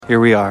Here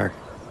we are.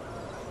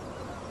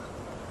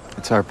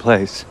 It's our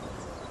place.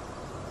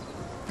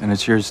 And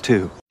it's yours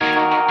too.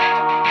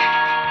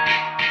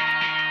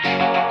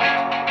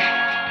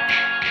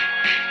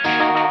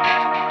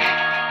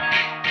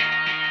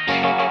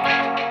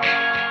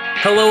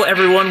 Hello,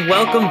 everyone.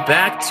 Welcome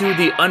back to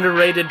the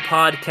Underrated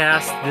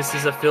Podcast. This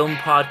is a film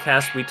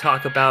podcast. We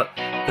talk about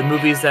the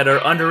movies that are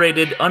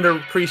underrated,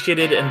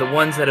 underappreciated, and the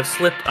ones that have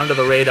slipped under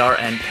the radar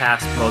and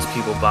passed most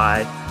people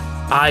by.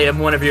 I am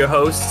one of your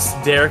hosts,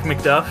 Derek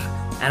McDuff,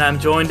 and I'm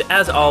joined,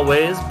 as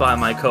always, by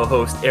my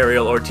co-host,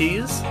 Ariel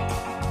Ortiz.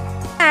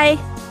 Hi.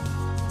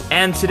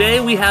 And today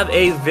we have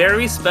a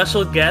very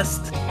special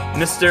guest,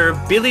 Mr.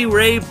 Billy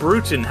Ray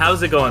Bruton.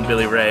 How's it going,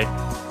 Billy Ray?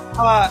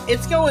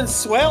 It's going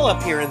swell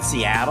up here in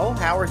Seattle.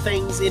 How are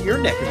things in your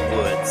neck of the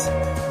woods?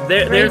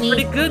 They're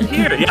pretty good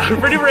here. Yeah,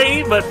 pretty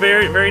rainy, but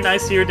very, very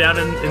nice here down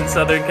in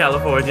Southern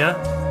California.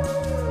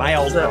 My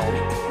old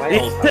home.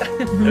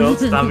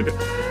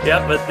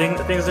 Yeah, but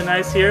things are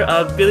nice here.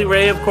 Billy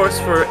Ray, of course,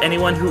 for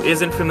anyone who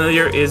isn't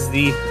familiar, is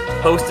the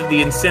host of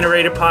the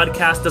Incinerator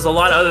podcast. Does a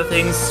lot of other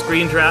things,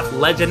 Screen Draft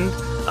Legend,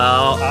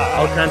 all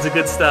kinds of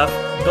good stuff.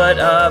 But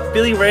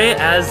Billy Ray,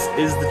 as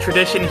is the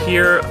tradition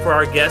here for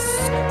our guests,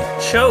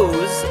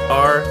 chose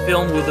our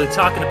film we'll be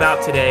talking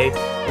about today,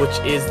 which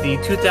is the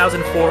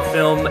 2004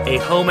 film A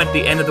Home at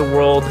the End of the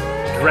World,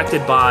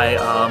 directed by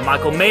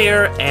Michael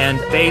Mayer and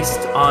based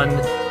on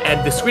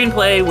the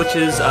screenplay, which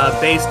is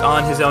based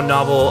on his own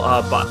novel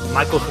by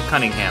Michael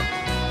Cunningham.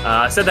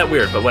 I said that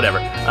weird, but whatever.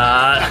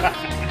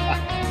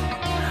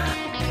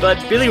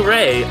 But Billy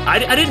Ray, I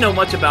didn't know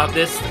much about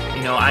this.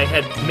 You know, I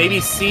had maybe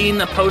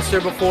seen a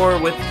poster before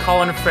with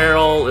Colin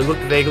Farrell. It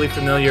looked vaguely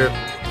familiar.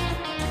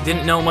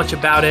 Didn't know much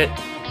about it.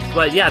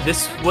 But yeah,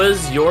 this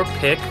was your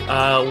pick.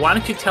 Why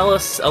don't you tell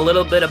us a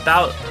little bit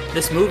about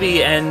this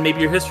movie and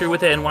maybe your history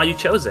with it and why you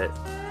chose it?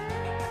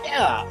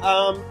 Yeah,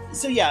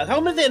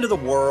 Home at the End of the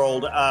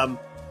World. I'm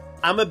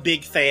a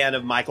big fan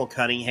of Michael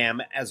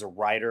Cunningham as a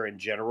writer in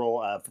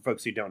general. For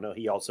folks who don't know,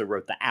 he also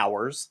wrote The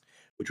Hours,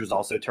 which was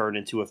also turned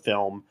into a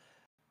film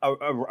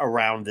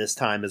around this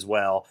time as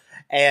well.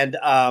 And,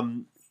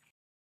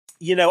 when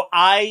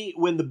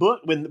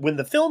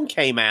the film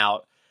came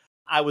out,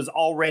 I was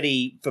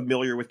already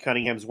familiar with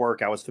Cunningham's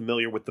work. I was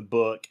familiar with the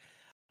book.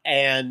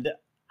 And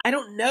I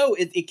don't know,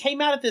 it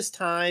came out at this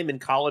time in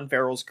Colin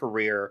Farrell's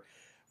career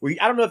where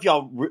I don't know if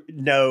y'all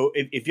know,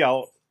 if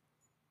y'all,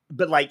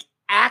 but like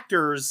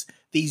actors,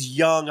 these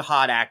young,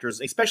 hot actors,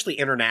 especially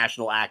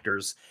international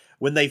actors,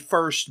 when they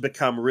first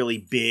become really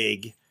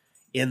big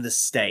in the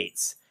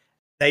States,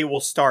 they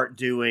will start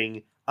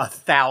doing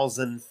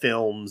 1,000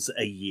 films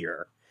a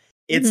year.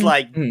 It's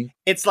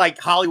it's like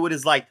Hollywood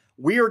is like,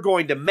 we are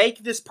going to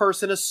make this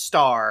person a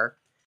star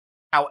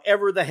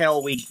however the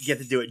hell we get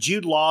to do it.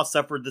 Jude Law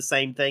suffered the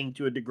same thing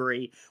to a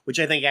degree, which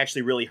I think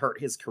actually really hurt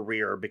his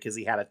career because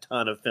he had a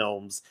ton of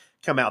films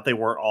come out. They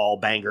weren't all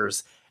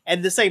bangers.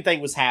 And the same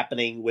thing was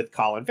happening with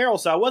Colin Farrell.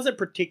 So I wasn't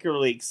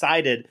particularly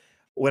excited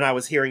when I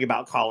was hearing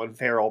about Colin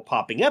Farrell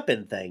popping up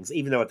in things,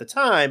 even though at the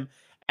time,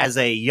 as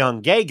a young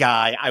gay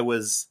guy, I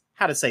was,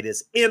 how to say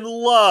this, in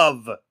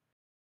love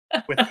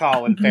with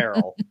Colin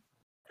Farrell.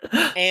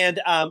 And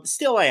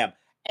still am.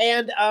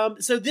 And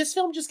so this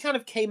film just kind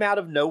of came out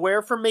of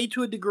nowhere for me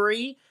to a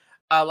degree.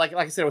 Like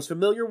I said, I was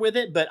familiar with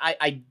it, but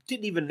I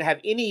didn't even have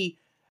any,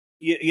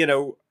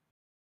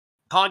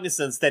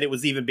 cognizance that it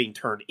was even being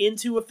turned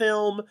into a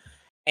film.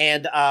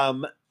 And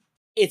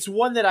it's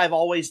one that I've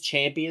always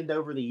championed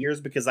over the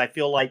years because I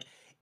feel like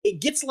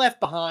it gets left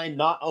behind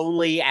not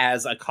only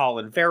as a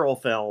Colin Farrell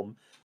film,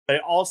 but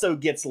it also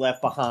gets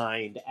left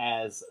behind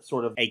as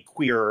sort of a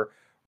queer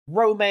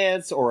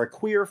romance or a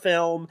queer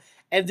film.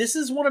 And this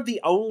is one of the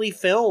only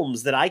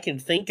films that I can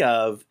think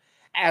of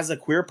as a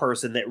queer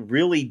person that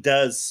really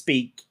does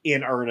speak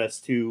in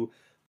earnest to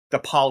the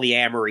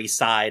polyamory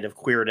side of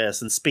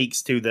queerness and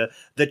speaks to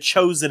the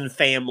chosen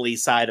family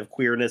side of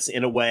queerness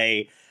in a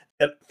way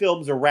that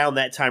films around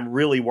that time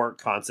really weren't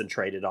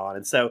concentrated on.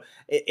 And so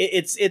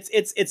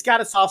it's got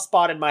a soft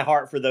spot in my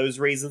heart for those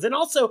reasons. And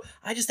also,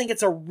 I just think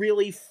it's a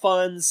really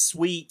fun,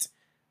 sweet,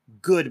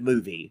 good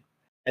movie.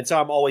 And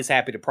so I'm always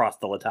happy to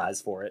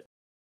proselytize for it.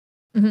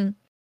 Mm-hmm.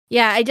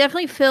 Yeah, I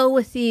definitely feel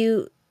with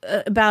you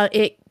about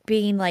it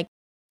being like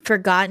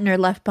forgotten or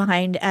left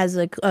behind as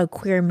a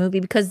queer movie,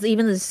 because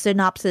even the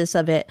synopsis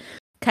of it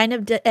kind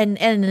of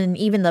and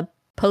even the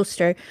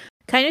poster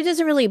kind of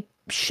doesn't really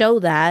show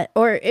that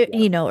or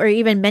or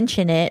even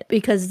mention it,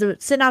 because the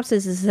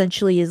synopsis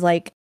essentially is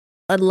like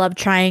a love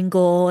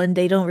triangle and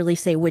they don't really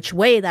say which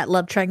way that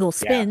love triangle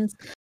spins.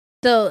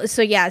 So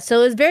it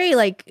was very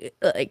like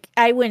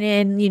I went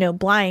in,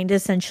 blind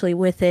essentially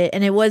with it,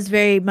 and it was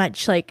very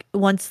much like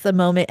once the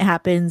moment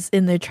happens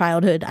in their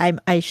childhood, I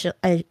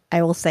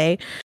will say,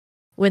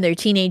 when they're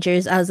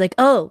teenagers, I was like,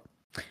 oh,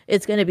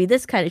 it's going to be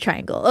this kind of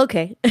triangle.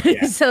 Okay.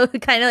 Yeah. So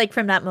kind of like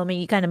from that moment,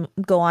 you kind of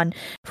go on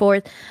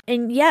forth.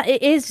 And yeah,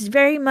 it is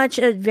very much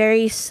a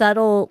very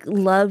subtle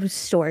love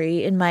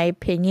story, in my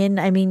opinion.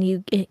 I mean,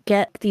 you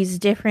get these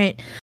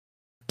different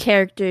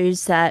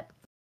characters that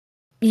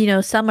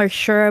some are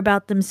sure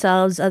about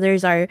themselves,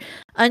 others are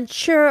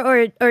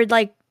unsure, or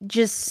like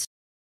just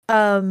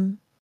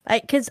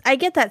because I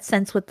get that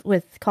sense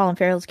with Colin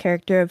Farrell's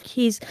character of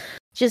he's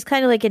just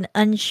kind of like an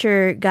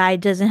unsure guy,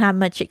 doesn't have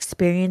much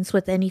experience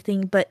with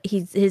anything, but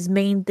his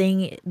main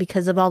thing,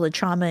 because of all the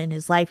trauma in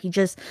his life, he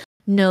just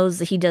knows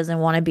that he doesn't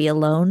want to be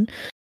alone.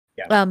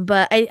 Yeah.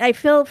 But I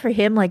feel for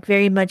him like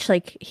very much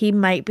like he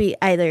might be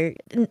either,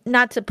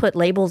 not to put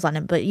labels on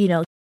him, but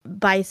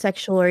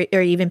bisexual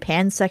or even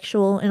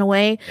pansexual in a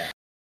way,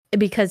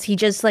 because he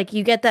just like,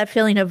 you get that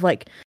feeling of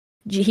like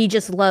he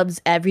just loves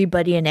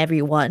everybody and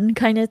everyone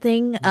kind of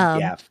thing.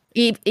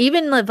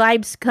 Even the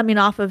vibes coming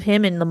off of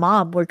him and the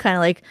mob were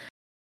kind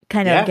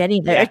of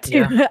getting there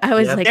too. I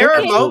was like, there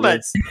okay. are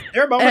moments.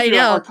 I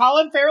know. Are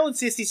Colin Farrell and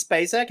Sissy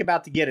Spacek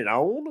about to get it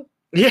on?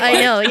 Yeah,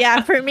 I know.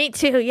 Yeah, for me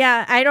too.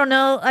 Yeah, I don't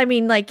know. I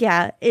mean, like,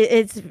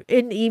 it's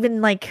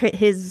even like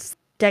his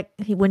deck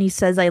when he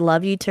says "I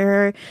love you" to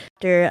her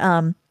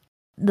after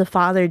the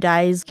father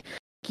dies.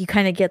 You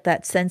kind of get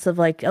that sense of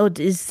like, oh,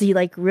 is he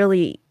like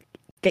really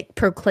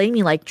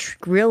proclaiming like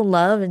real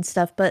love and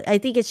stuff? But I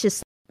think it's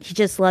just he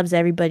just loves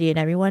everybody and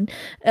everyone.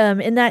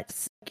 In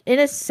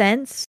a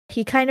sense,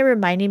 he kind of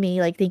reminded me,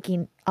 like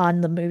thinking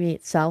on the movie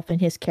itself and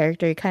his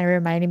character, he kind of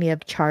reminded me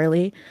of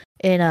Charlie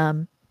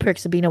in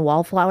Perks of Being a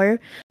Wallflower,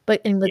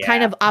 but in the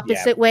kind of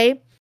opposite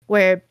way,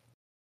 where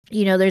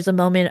there's a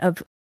moment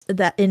of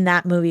that in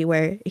that movie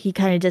where he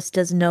kind of just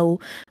doesn't know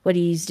what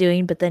he's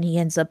doing, but then he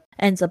ends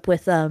up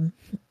with I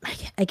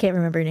can't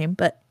remember her name,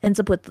 but ends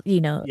up with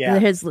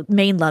his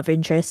main love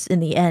interest in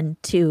the end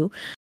too.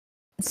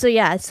 So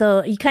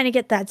so you kind of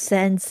get that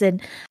sense, and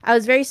I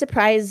was very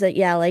surprised that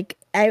like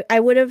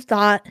I would have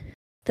thought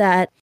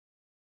that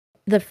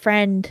the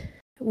friend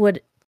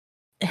would.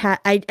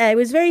 I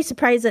was very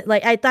surprised that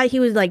like I thought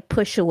he would like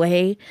push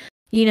away,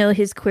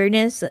 his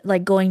queerness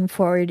like going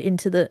forward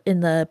into in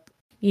the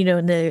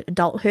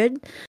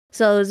adulthood.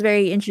 So it was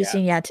very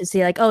interesting, to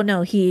see like, oh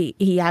no,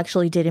 he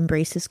actually did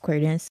embrace his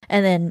queerness,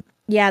 and then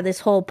this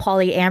whole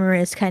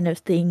polyamorous kind of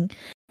thing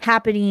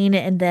happening,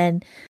 and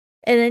then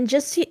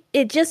just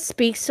it just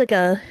speaks like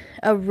a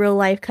real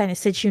life kind of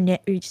situation,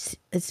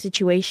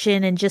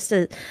 and just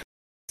a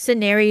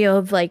scenario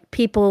of like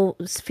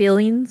people's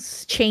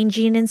feelings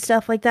changing and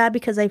stuff like that,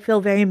 because I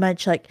feel very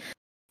much like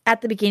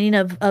at the beginning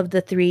of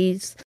the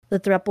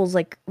throuples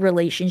like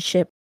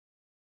relationship,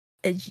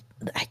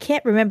 I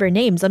can't remember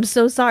names, I'm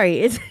so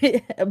sorry,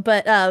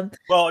 but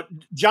well,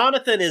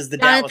 Jonathan is the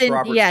Dallas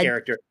Roberts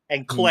character,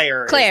 and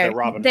Claire is the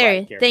Robin Wright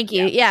character. Thank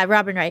you.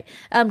 Robin Wright.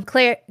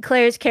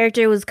 Claire's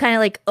character was kind of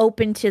like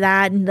open to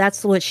that, and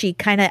that's what she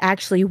kind of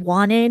actually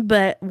wanted,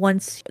 but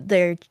once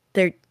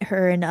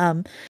her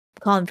and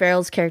Colin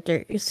Farrell's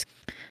character's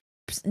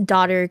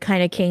daughter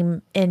kind of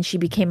came and she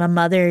became a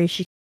mother,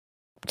 she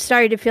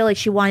started to feel like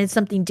she wanted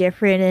something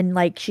different, and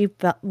like she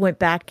went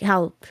back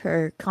how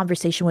her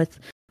conversation with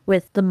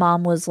the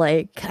mom was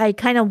like, I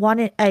kind of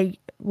wanted,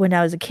 when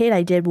I was a kid,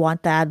 I did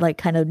want that like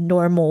kind of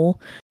normal,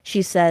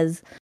 she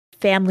says,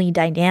 family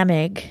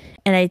dynamic.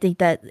 And I think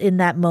that in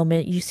that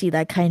moment you see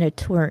that kind of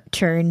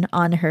turn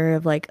on her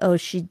of like, oh,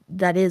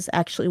 that is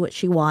actually what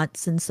she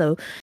wants. And so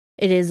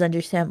it is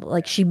understandable,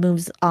 like she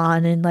moves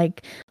on and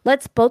like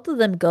lets both of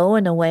them go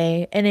in a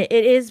way. And it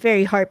is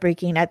very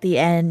heartbreaking at the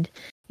end,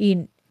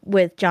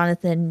 with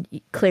Jonathan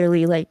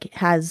clearly like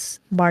has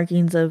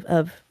markings of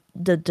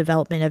the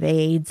development of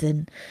AIDS,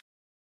 and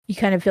you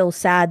kind of feel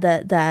sad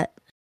that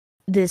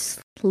this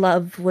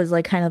love was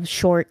like kind of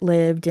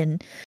short-lived,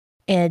 and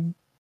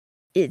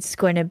it's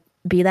going to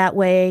be that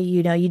way.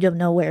 You don't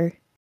know where,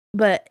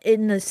 but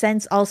in the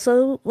sense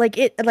also like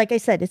I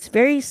said, it's a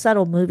very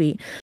subtle movie.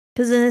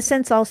 Because in a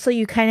sense, also,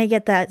 you kind of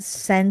get that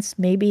sense,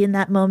 maybe in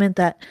that moment,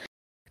 that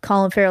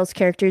Colin Farrell's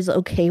character is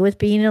okay with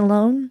being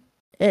alone,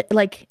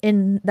 like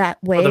in that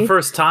way. For the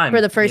first time.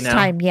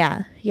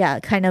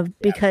 Kind of,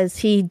 because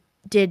he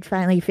did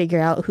finally figure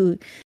out who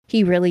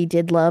he really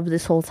did love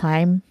this whole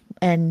time,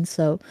 and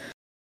so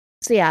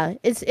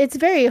it's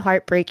very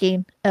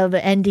heartbreaking of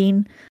an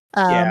ending.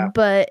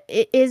 But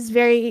it is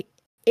very,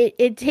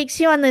 it takes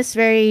you on this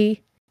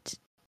very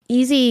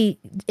easy,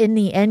 in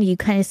the end you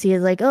kind of see it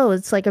like, oh,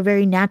 it's like a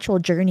very natural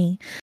journey,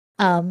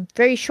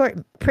 very short,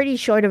 pretty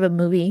short of a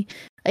movie.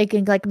 I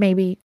think like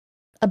maybe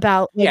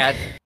about an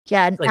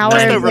like hour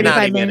and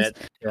 45 minutes.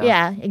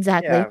 minutes.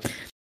 Exactly.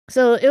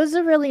 So it was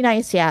a really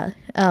nice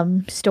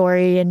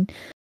story, and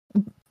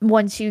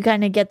once you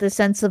kind of get the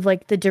sense of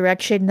like the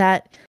direction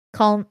that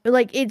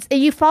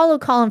you follow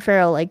Colin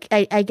Farrell, like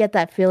I get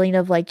that feeling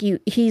of like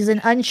he's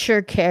an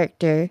unsure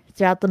character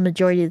throughout the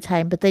majority of the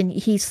time, but then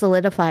he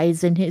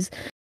solidifies in his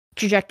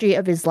trajectory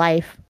of his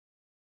life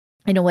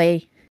in a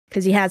way,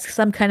 because he has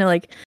some kind of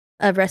like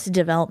Arrested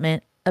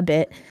Development a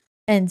bit,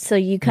 and so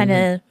you kind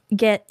of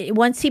get,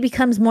 once he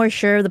becomes more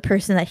sure of the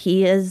person that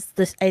he is,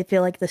 I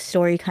feel like the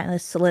story kind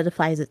of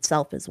solidifies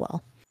itself as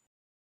well.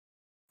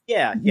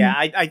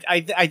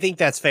 I think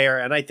that's fair,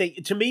 and I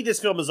think to me this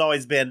film has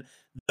always been,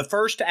 the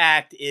first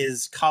act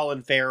is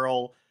Colin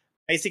Farrell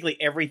basically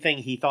everything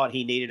he thought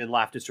he needed in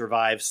life to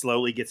survive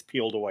slowly gets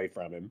peeled away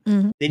from him.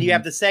 Mhm. Then you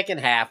have the second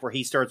half where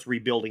he starts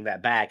rebuilding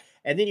that back.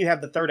 And then you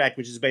have the third act,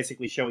 which is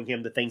basically showing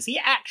him the things he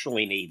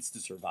actually needs to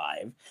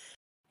survive.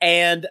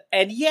 And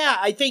yeah,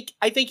 I think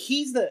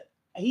he's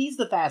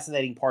the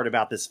fascinating part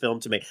about this film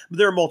to me.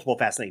 There are multiple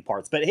fascinating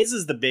parts, but his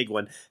is the big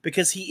one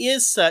because he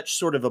is such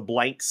sort of a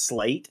blank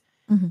slate.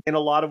 In a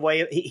lot of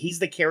ways, he's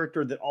the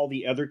character that all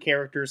the other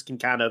characters can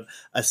kind of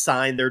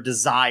assign their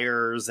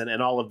desires and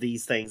all of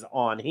these things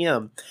on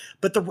him.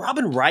 But the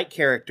Robin Wright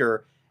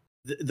character,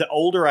 the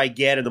older I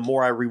get and the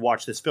more I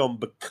rewatch this film,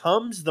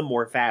 becomes the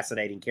more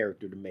fascinating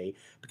character to me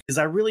because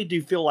I really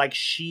do feel like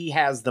she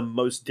has the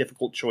most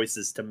difficult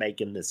choices to make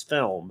in this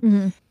film.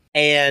 Mm-hmm.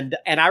 And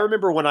I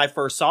remember when I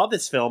first saw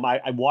this film,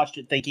 I watched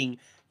it thinking,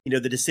 the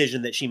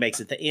decision that she makes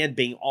at the end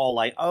being all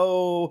like,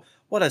 oh,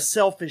 what a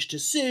selfish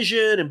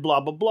decision and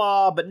blah, blah,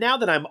 blah. But now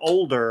that I'm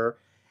older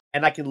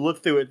and I can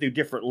look through it through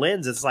different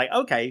lenses, it's like,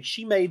 okay,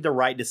 she made the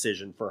right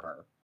decision for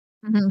her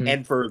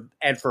and for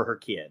her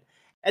kid.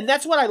 And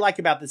that's what I like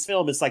about this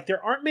film. It's like,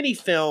 there aren't many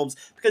films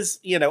because,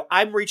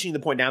 I'm reaching the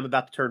point now, I'm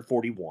about to turn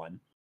 41.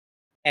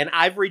 And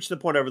I've reached the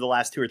point over the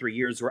last 2 or 3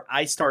 years where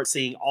I start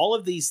seeing all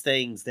of these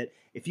things that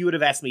if you would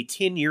have asked me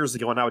 10 years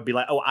ago and I would be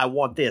like, oh, I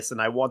want this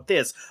and I want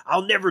this.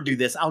 I'll never do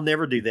this. I'll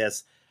never do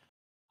this.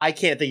 I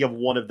can't think of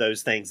one of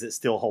those things that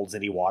still holds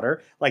any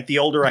water. Like the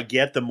older I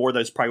get, the more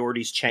those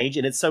priorities change.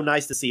 And it's so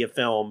nice to see a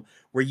film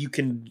where you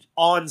can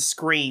on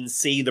screen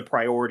see the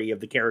priority of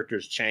the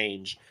characters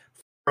change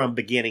from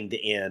beginning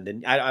to end.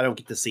 And I don't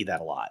get to see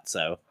that a lot.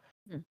 So,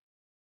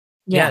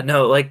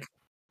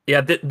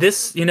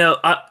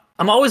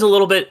 I'm always a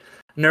little bit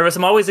nervous.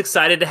 I'm always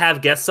excited to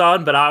have guests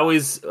on, but I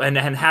always and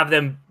have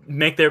them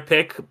make their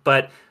pick.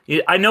 But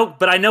I know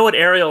what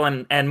Ariel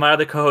and my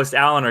other co-host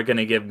Alan are going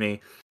to give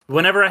me.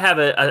 Whenever I have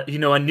a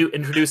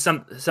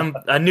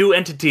new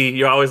entity,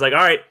 you're always like, all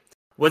right,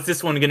 what's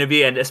this one going to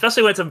be? And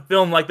especially when it's a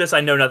film like this,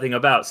 I know nothing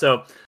about.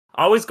 So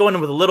I always go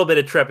in with a little bit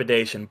of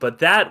trepidation, but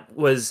that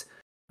was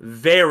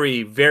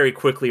very, very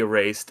quickly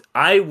erased.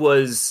 I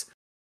was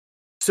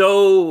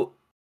so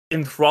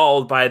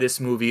enthralled by this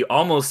movie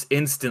almost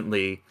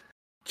instantly.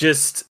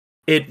 Just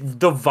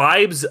the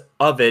vibes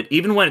of it,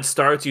 even when it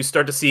starts, you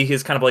start to see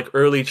his kind of like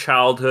early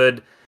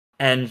childhood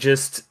and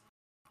just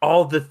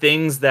all the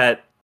things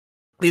that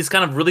these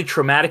kind of really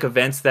traumatic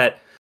events that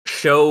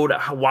showed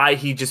why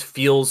he just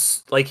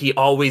feels like he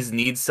always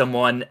needs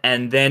someone.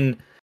 And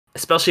then,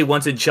 especially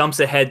once it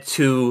jumps ahead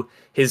to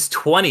his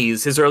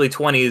early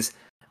 20s,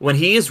 when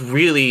he is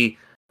really,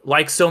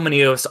 like so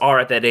many of us are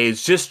at that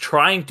age, just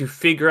trying to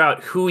figure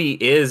out who he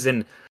is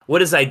and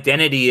what his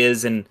identity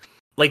is. And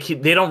like,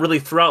 they don't really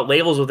throw out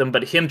labels with him,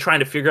 but him trying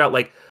to figure out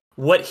like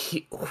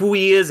who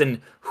he is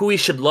and who he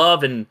should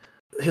love and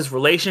his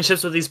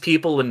relationships with these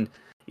people. And,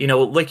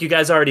 like you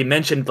guys already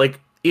mentioned, like,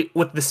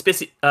 with the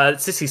Sissy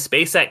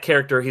Spacek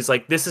character, he's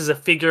like, this is a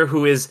figure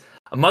who is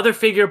a mother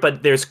figure,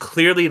 but there's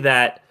clearly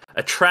that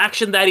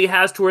attraction that he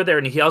has to her there,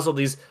 and he has all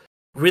these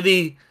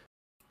really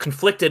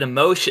conflicted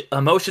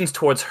emotions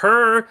towards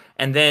her,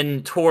 and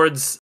then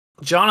towards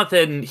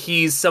Jonathan,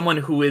 he's someone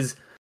who is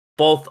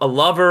both a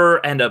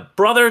lover and a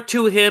brother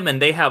to him, and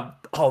they have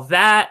all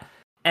that,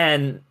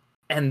 and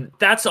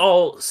that's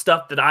all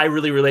stuff that I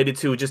really related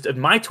to just in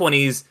my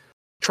 20s,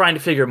 trying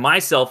to figure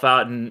myself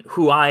out and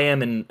who I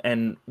am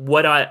and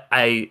what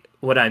I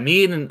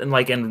mean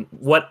and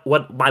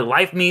what my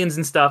life means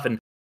and stuff, and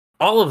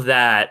all of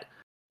that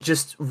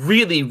just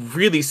really,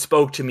 really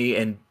spoke to me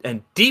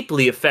and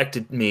deeply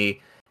affected me.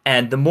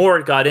 And the more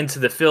it got into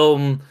the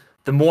film,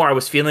 the more I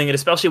was feeling it,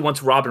 especially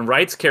once Robin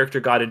Wright's character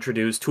got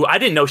introduced, who I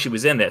didn't know she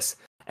was in this.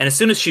 And as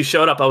soon as she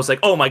showed up, I was like,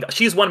 oh my God,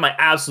 she's one of my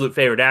absolute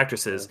favorite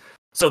actresses.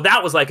 So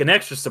that was like an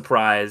extra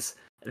surprise.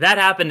 That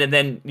happened, and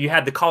then you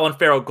had the Colin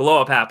Farrell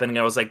glow up happening.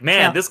 I was like,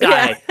 man, this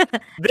guy,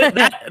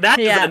 that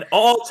is an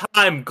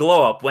all-time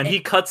glow up when he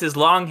cuts his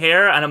long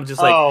hair, and I'm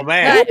just like, oh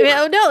man,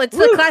 no, it's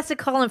the classic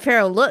Colin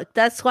Farrell look.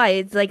 That's why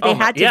it's like they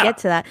had to get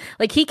to that.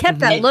 Like he kept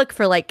that look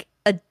for like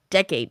a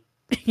decade,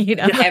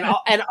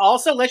 And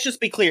also, let's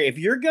just be clear: if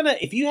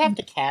you have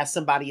to cast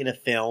somebody in a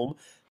film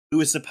who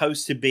is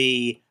supposed to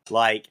be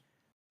like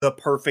the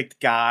perfect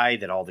guy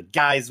that all the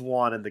guys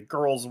want and the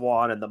girls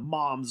want and the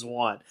moms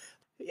want.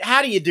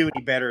 How do you do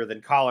any better than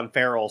Colin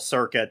Farrell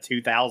circa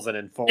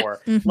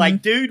 2004?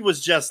 Like, dude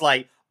was just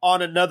like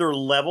on another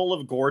level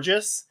of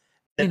gorgeous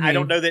that I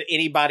don't know that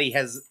anybody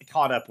has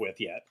caught up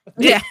with yet.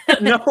 Yeah.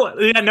 No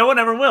one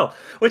ever will.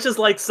 Which is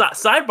like,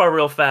 sidebar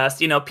real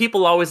fast,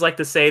 people always like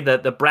to say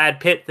that the Brad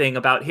Pitt thing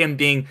about him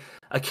being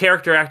a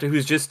character actor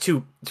who's just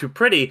too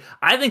pretty.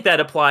 I think that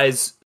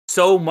applies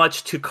so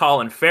much to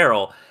Colin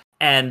Farrell.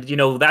 And,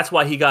 that's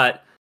why he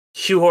got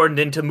shoehorned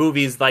into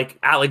movies like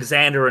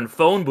Alexander and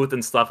Phone Booth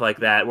and stuff like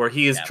that, where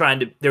he is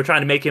they're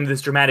trying to make him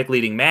this dramatic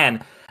leading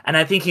man. And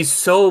I think he's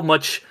so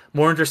much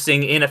more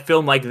interesting in a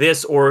film like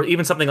this, or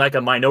even something like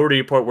a Minority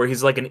Report, where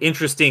he's like an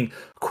interesting,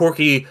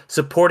 quirky,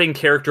 supporting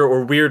character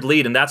or weird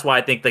lead. And that's why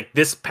I think like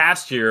this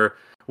past year,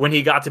 when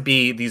he got to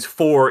be these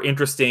four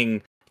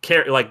interesting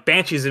like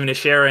Banshees of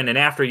Inisherin and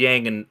After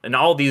Yang and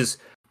all these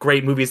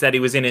great movies that he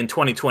was in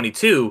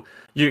 2022,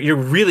 you're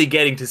really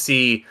getting to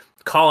see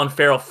Colin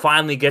Farrell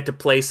finally get to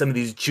play some of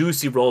these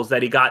juicy roles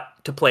that he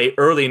got to play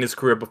early in his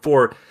career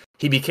before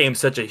he became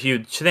such a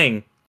huge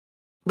thing.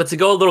 But to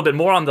go a little bit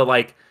more on the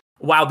like,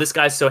 wow, this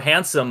guy's so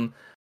handsome,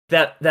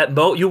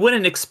 you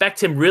wouldn't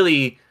expect him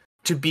really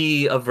to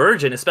be a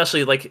virgin,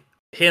 especially like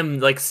him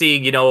like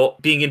seeing,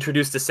 being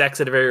introduced to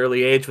sex at a very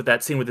early age with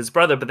that scene with his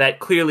brother, but that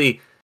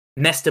clearly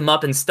messed him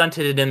up and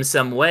stunted it in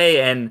some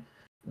way. And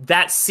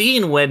that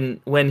scene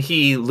when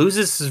he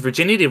loses his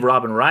virginity to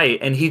Robin Wright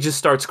and he just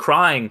starts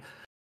crying,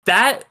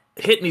 that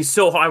hit me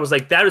so hard. I was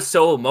like, that is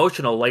so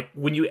emotional. Like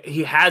when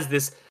he has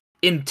this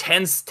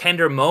intense,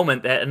 tender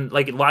moment that, and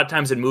like a lot of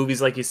times in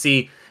movies, like you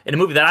see in a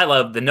movie that I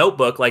love, The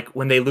Notebook, like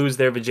when they lose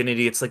their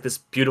virginity, it's like this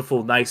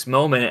beautiful, nice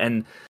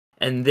moment.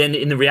 And then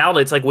in the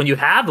reality, it's like when you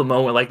have a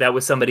moment like that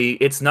with somebody,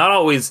 it's not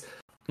always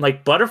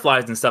like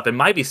butterflies and stuff. It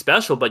might be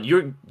special, but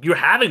you're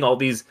having all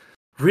these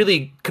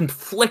really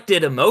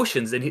conflicted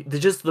emotions, and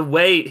just the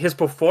way his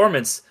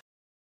performance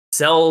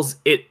sells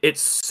it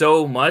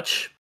so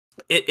much.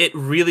 It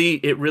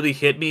really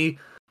hit me.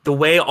 The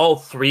way all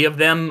three of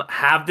them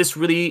have this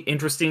really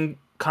interesting,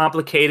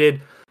 complicated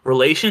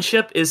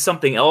relationship is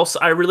something else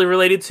I really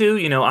related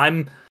to.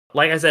 I'm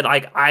like I said,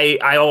 I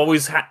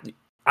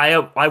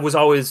was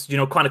always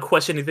kind of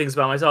questioning things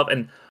about myself,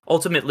 and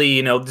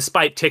ultimately,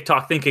 despite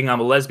TikTok thinking I'm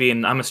a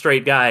lesbian, I'm a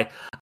straight guy,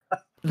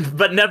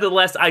 but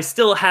nevertheless, I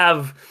still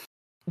have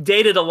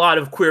dated a lot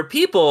of queer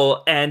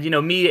people, and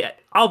me,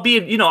 I'll be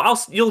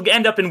you'll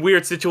end up in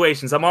weird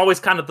situations. I'm always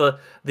kind of the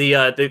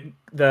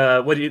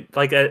what do you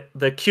like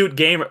the cute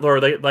gamer, or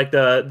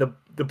the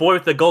boy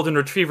with the golden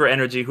retriever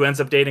energy who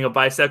ends up dating a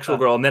bisexual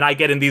girl, and then I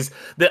get in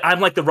I'm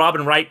like the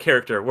Robin Wright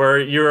character, where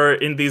you're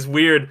in these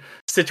weird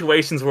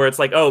situations where it's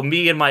like, oh,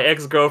 me and my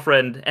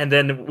ex-girlfriend, and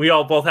then we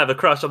all both have a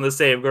crush on the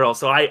same girl.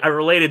 So I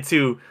related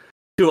to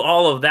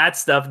all of that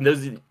stuff,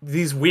 and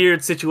these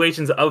weird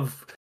situations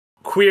of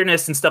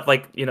queerness and stuff,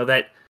 like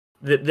that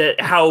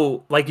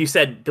how, like you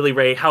said, Billy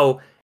Ray, how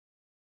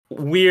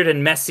weird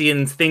and messy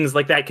and things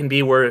like that can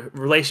be, where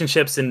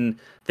relationships and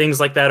things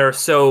like that are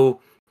so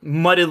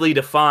muddily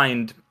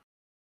defined,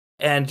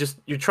 and just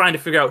you're trying to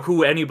figure out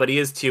who anybody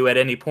is to you at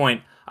any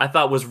point, I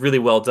thought was really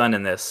well done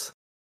in this.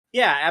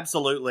 Yeah,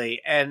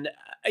 absolutely. And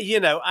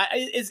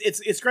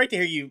it's great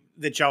to hear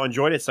that y'all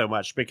enjoyed it so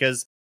much,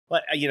 because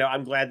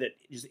I'm glad that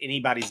just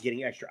anybody's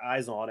getting extra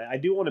eyes on it. I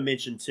do want to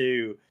mention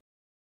too,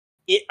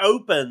 it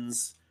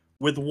opens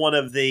with one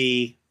of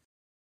the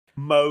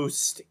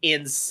most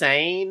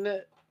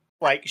insane,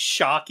 like,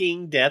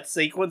 shocking death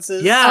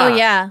sequences. Yeah. Oh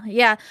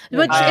yeah.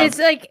 Which it's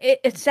like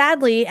it's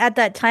sadly at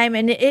that time,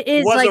 and it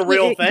is was like a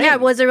real thing. Yeah,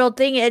 it was a real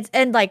thing.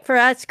 And like for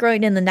us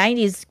growing in the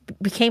 90s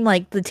became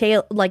like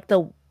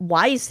the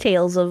wise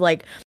tales of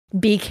like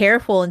be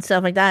careful and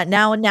stuff like that.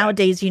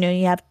 Nowadays,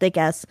 you have thick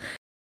ass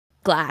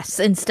glass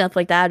and stuff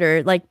like that,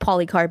 or like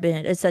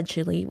polycarbonate,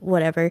 essentially,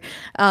 whatever.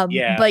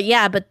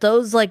 But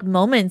those like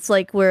moments,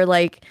 like where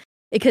like,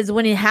 because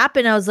when it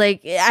happened, I was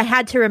like, I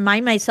had to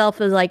remind myself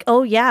of like,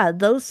 oh yeah,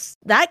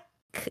 that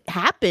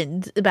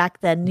happened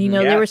back then.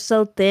 They were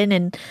so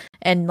thin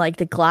and like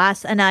the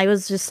glass, and I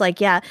was just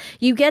like, yeah,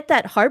 you get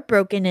that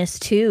heartbrokenness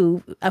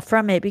too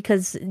from it,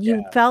 because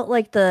you felt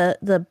like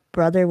the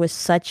brother was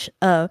such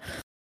a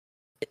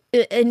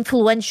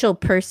influential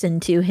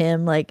person to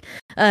him. Like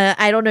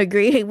I don't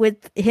agree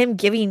with him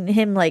giving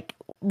him like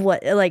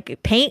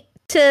paint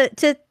to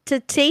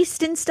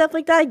taste and stuff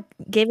like that.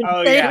 Gave him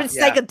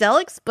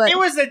psychedelics, but it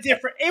was a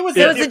different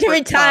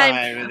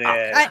time.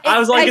 I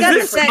was like, is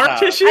this smart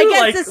tissue? I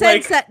guess the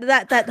sense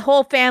that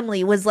whole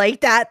family was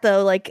like that,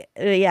 though. Like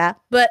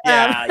but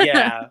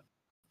it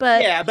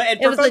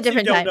was a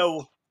different time.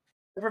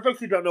 For folks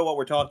who don't know what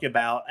we're talking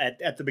about,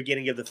 at the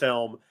beginning of the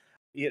film,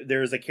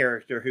 there's a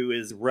character who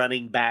is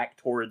running back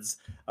towards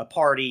a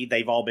party.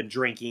 They've all been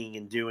drinking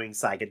and doing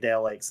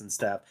psychedelics and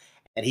stuff,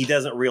 and he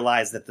doesn't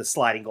realize that the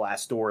sliding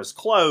glass door is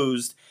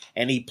closed,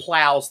 and he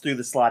plows through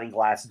the sliding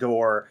glass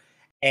door.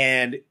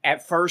 And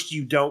at first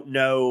you don't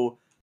know.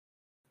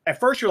 At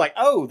first you're like,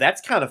 oh,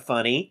 that's kind of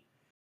funny.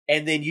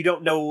 And then you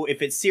don't know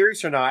if it's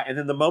serious or not. And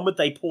then the moment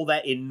they pull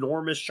that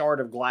enormous shard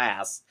of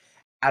glass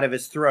out of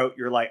his throat,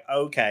 you're like,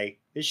 okay,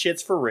 this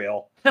shit's for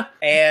real.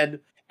 And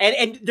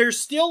there's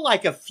still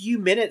like a few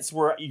minutes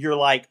where you're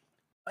like,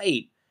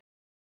 wait,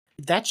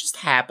 did that just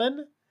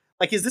happen?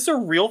 Like, is this a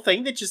real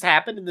thing that just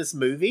happened in this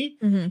movie?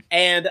 Mm-hmm.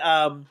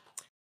 And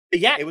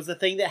yeah, it was a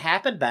thing that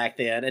happened back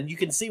then. And you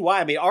can see why.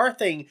 I mean, our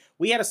thing,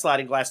 we had a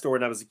sliding glass door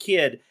when I was a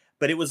kid,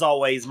 but it was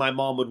always, my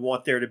mom would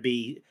want there to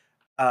be,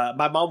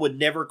 my mom would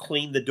never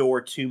clean the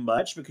door too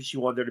much because she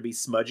wanted there to be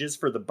smudges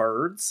for the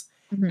birds.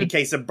 Mm-hmm. In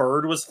case a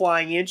bird was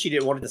flying in, she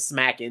didn't want it to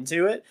smack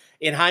into it.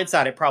 In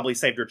hindsight, it probably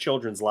saved her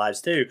children's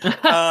lives too.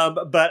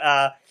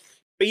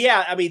 But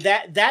yeah, I mean,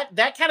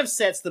 that kind of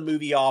sets the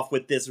movie off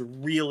with this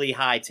really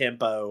high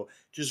tempo,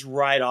 just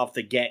right off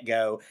the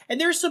get-go.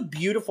 And there's some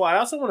beautiful, I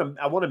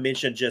want to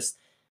mention just,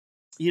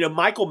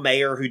 Michael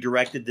Mayer, who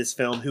directed this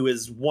film, who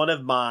is one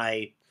of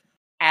my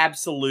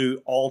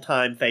absolute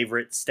all-time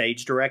favorite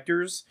stage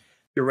directors.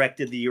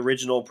 directed the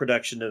original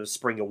production of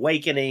Spring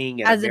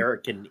Awakening and As a-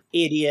 American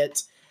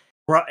Idiot,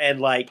 and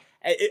like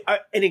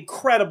an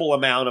incredible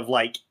amount of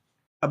like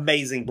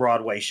amazing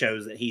Broadway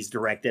shows that he's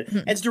directed. Mhm.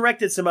 And he's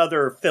directed some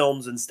other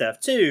films and stuff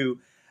too.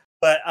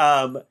 But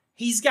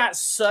he's got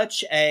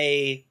such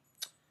a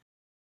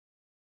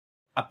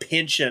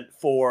penchant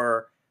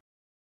for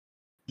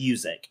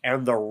music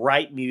and the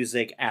right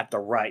music at the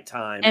right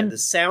time. And the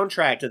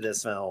soundtrack to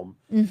this film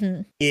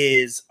Mhm.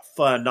 is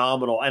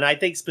phenomenal. And I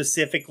think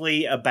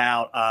specifically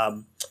about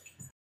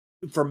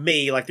for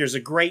me, like there's a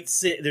great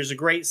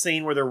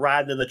scene where they're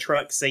riding in the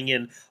truck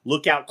singing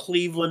 "Look Out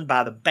Cleveland"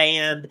 by the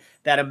band,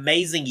 that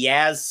amazing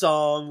Yaz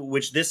song,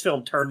 which this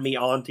film turned me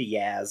on to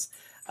Yaz,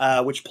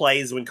 which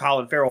plays when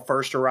Colin Farrell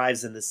first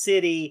arrives in the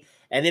city.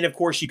 And then of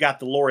course you got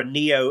the Laura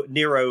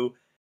Nero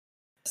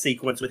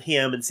sequence with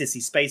him and Sissy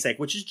Spacek,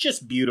 which is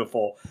just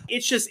beautiful.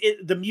 It's just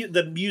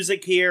the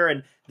music here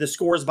and the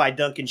scores by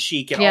Duncan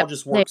Sheik, it all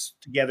just works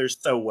together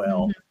so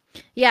well. Mm-hmm.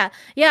 Yeah.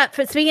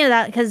 For speaking of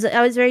that, because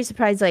I was very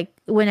surprised, like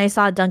when I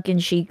saw Duncan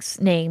Sheik's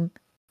name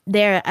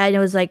there, and it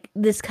was like,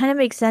 this kind of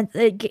makes sense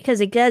because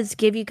it does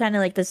give you kind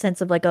of like the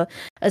sense of like a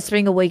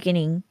Spring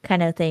Awakening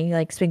kind of thing,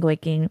 like Spring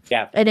Awakening.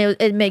 Yeah, and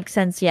it makes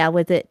sense, yeah,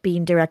 with it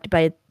being directed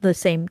by the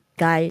same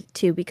guy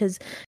too, because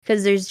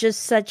there's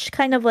just such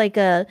kind of like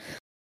a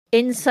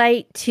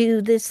insight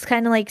to this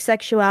kind of like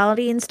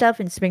sexuality and stuff,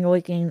 and Spring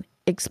Awakening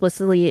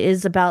explicitly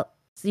is about,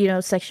 you know,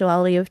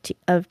 sexuality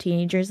of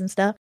teenagers and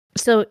stuff.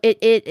 So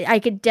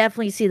I could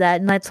definitely see that,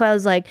 and that's why I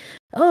was like,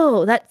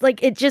 oh, that,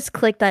 like, it just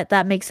clicked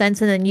that makes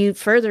sense. And then you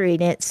furthering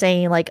it,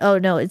 saying like, oh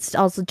no, it's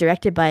also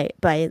directed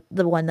by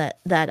the one that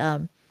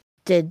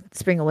did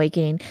Spring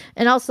Awakening,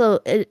 and also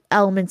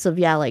elements of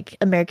like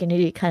American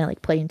Idiot kind of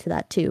like play into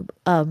that too.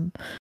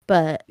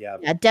 But yeah,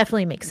 it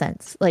definitely makes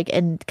sense. Like,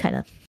 and kind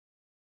of.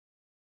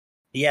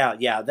 Yeah.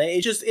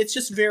 It's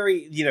just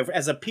very, you know,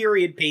 as a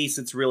period piece,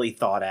 it's really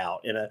thought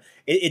out.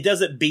 It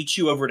doesn't beat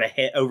you over the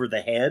head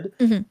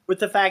Mm-hmm. with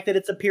the fact that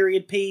it's a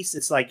period piece.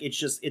 It's like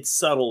it's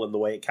subtle in the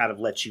way it kind of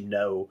lets you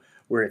know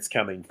where it's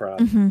coming from.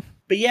 Mm-hmm.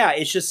 But yeah,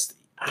 it's just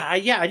I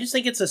just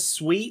think it's a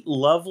sweet,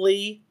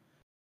 lovely,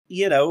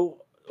 you know,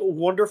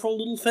 wonderful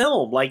little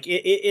film. Like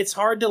it's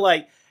hard to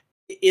like.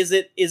 Is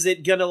it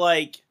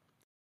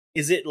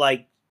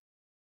like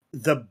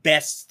the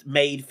best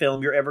made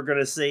film you're ever going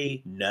to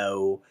see?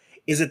 No.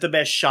 Is it the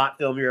best shot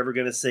film you're ever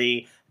going to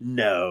see?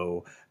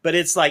 No. But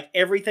it's like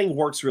everything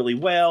works really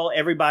well.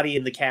 Everybody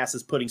in the cast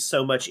is putting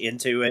so much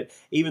into it.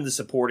 Even the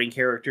supporting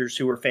characters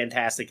who are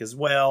fantastic as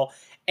well.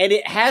 And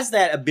it has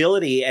that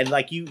ability, and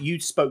like you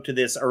spoke to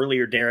this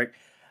earlier, Derek,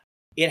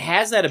 it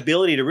has that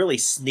ability to really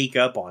sneak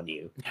up on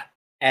you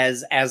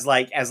as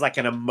like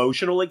an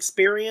emotional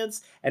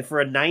experience. And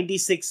for a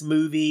 96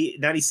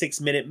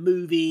 minute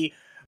movie,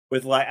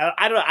 with like,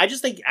 I don't know, I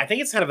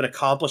think it's kind of an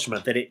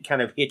accomplishment that it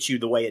kind of hits you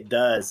the way it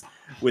does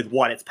with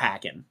what it's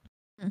packing.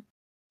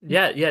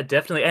 Yeah,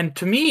 definitely. And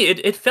to me,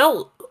 it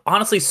felt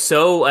honestly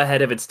so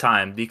ahead of its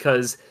time,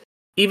 because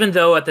even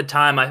though at the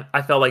time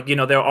I felt like, you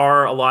know, there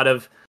are a lot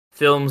of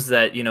films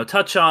that, you know,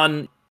 touch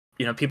on,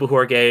 you know, people who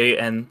are gay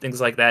and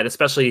things like that,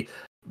 especially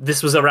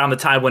this was around the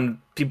time when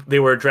they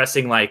were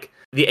addressing like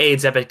the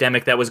AIDS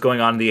epidemic that was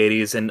going on in the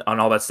 80s and on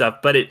all that stuff.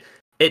 But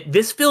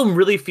this film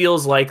really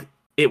feels like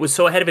it was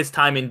so ahead of its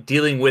time in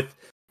dealing with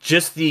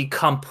just the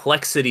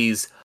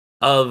complexities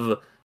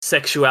of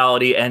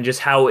sexuality and just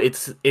how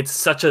it's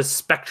such a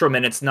spectrum,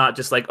 and it's not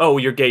just like, oh,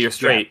 you're gay, you're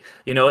straight. Yeah.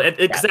 You know,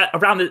 because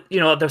around the,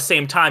 you know, at the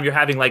same time you're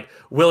having like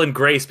Will and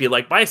Grace be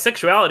like,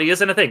 bisexuality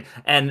isn't a thing,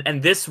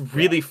 and this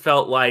really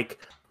felt like,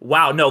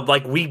 wow, no,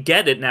 like we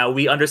get it now.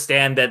 We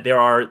understand that there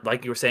are,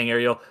 like you were saying,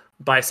 Ariel,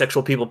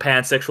 bisexual people,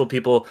 pansexual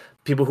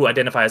people who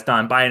identify as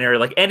non-binary,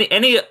 like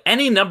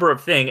any number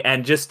of thing,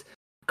 and just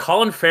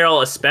Colin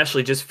Farrell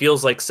especially just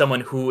feels like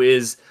someone who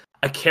is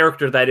a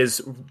character that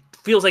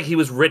feels like he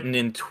was written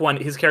in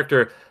his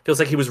character feels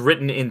like he was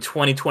written in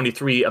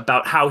 2023,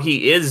 about how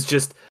he is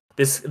just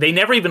this. They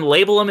never even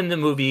label him in the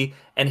movie,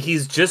 and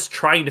he's just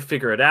trying to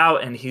figure it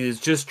out, and he's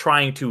just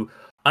trying to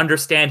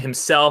understand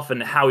himself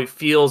and how he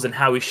feels and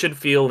how he should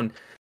feel. And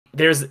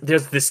there's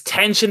this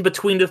tension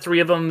between the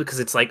three of them, because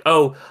it's like,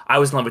 oh, I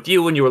was in love with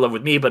you and you were in love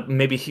with me, but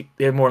maybe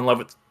they're more in love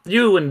with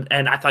you, and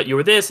I thought you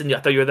were this and I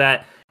thought you were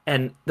that.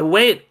 And the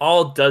way it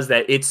all does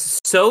that, it's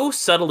so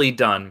subtly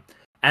done.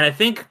 And I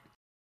think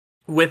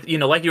with, you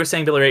know, like you were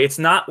saying, Billy Ray, it's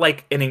not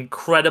like an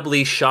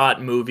incredibly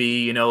shot movie.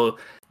 You know,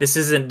 this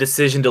isn't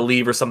Decision to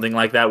Leave or something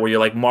like that, where you're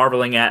like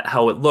marveling at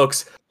how it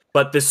looks.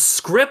 But the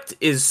script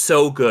is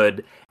so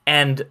good,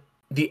 and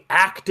the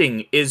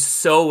acting is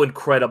so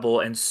incredible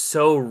and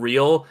so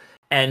real.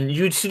 And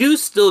you do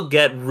still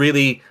get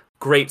really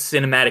great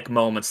cinematic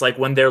moments. Like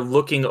when they're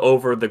looking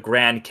over the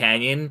Grand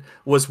Canyon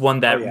was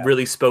one that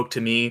really spoke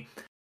to me.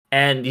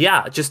 And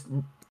yeah, just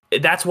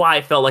that's why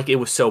I felt like it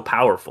was so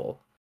powerful.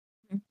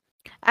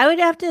 I would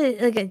have to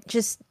like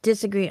just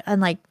disagree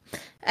on like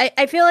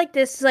I feel like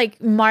this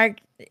like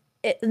marked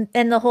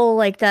and the whole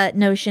like that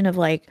notion of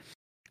like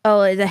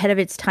oh, it's ahead of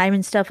its time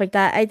and stuff like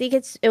that. I think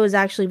it was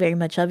actually very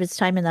much of its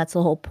time, and that's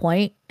the whole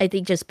point. I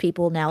think just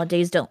people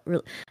nowadays don't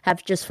really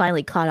have just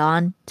finally caught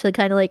on to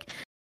kind of like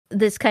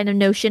this kind of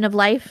notion of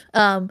life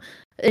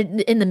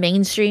in the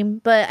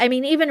mainstream. But I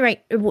mean, even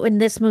right when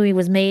this movie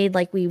was made,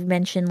 like we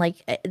mentioned,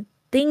 like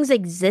things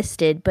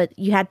existed, but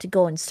you had to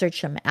go and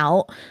search them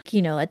out.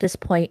 You know, at this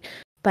point,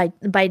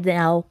 by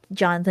now,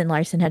 Jonathan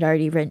Larson had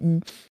already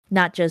written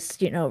not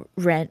just, you know,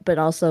 Rent, but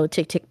also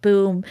Tick Tick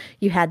Boom.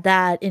 You had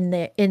that in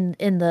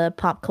the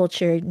pop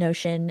culture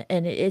notion,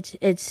 and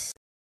it's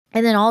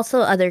and then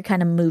also other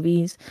kind of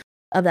movies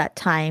of that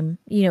time,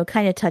 you know,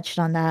 kind of touched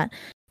on that.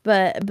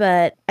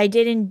 But I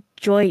did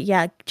enjoy,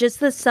 yeah, just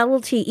the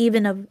subtlety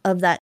even of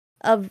that,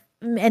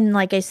 and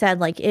like I said,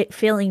 like it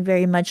feeling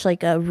very much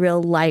like a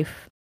real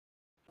life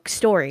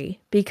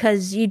story,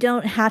 because you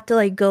don't have to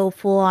like go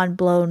full on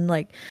blown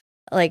like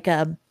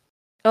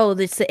oh,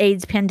 this the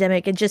AIDS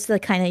pandemic, and just the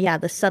kind of, yeah,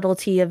 the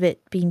subtlety of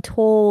it being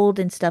told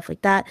and stuff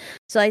like that.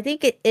 So I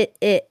think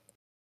it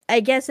I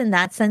guess in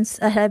that sense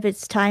ahead of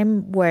its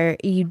time, where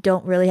you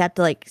don't really have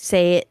to like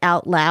say it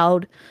out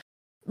loud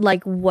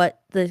like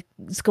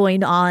what's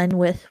going on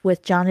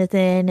with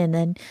Jonathan, and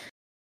then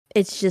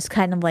it's just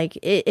kind of like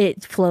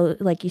it flow,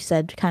 like you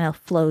said, kind of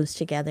flows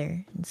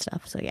together and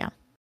stuff. So yeah.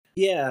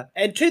 Yeah,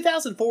 and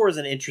 2004 is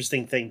an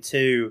interesting thing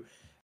too,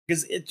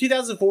 because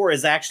 2004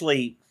 is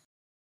actually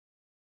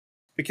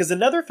because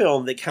another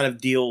film that kind of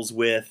deals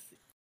with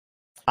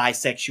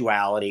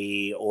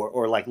bisexuality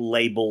or like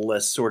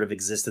labelless sort of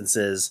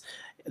existences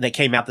that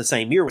came out the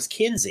same year was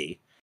Kinsey,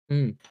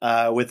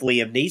 with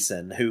Liam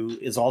Neeson, who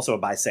is also a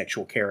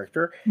bisexual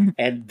character,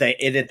 and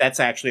that's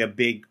actually a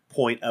big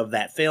point of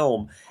that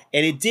film.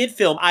 And it did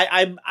film.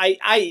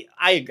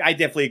 I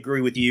definitely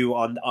agree with you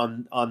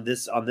on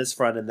this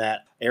front in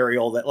that,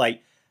 Ariel, that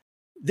like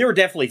there are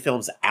definitely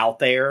films out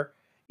there.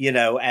 You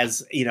know,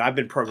 as you know, I've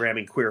been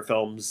programming queer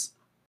films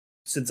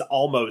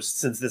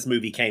since this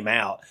movie came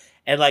out,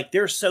 and like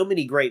there are so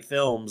many great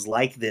films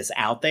like this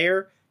out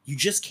there. You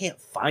just can't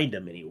find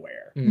them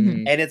anywhere.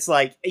 Mm-hmm. And it's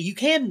like you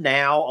can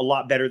now a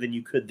lot better than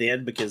you could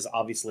then, because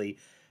obviously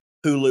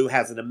Hulu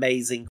has an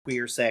amazing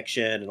queer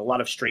section, and a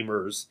lot of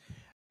streamers,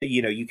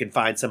 you know, you can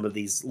find some of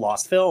these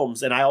lost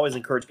films. And I always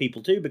encourage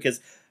people to, because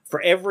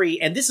for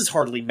and this is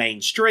hardly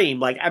mainstream.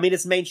 Like, I mean,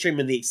 it's mainstream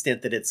in the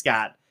extent that it's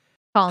got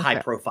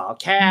high profile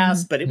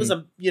cast, but it was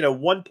a, you know,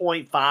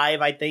 1.5,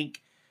 I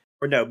think,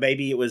 or no,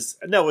 maybe it was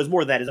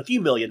more than that. It's a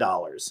few $1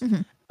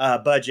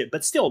 million budget,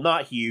 but still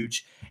not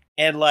huge.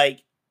 And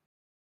like,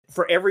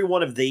 for every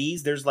one of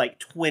these, there's like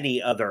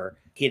 20 other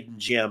hidden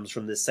gems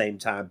from this same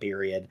time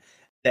period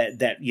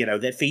that you know,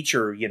 that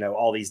feature, you know,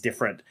 all these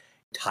different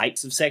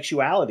types of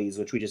sexualities,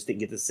 which we just didn't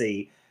get to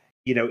see,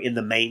 you know, in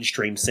the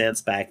mainstream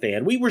sense back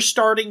then. We were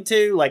starting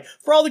to, like,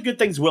 for all the good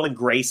things Will and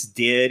Grace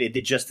did, it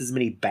did just as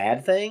many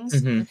bad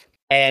things. Mm-hmm.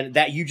 And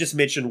that you just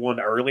mentioned one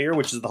earlier,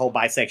 which is the whole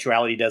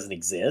bisexuality doesn't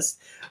exist,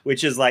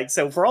 which is like,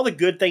 so for all the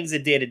good things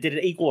it did an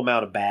equal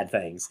amount of bad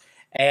things.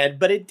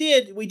 But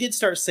we did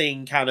start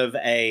seeing kind of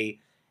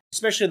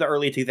especially in the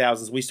early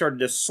 2000s, we started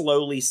to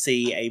slowly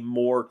see a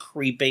more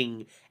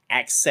creeping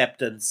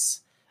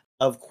acceptance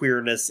of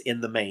queerness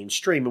in the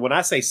mainstream. And when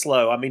I say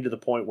slow, I mean to the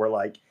point where,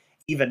 like,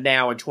 even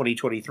now in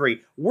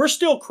 2023, we're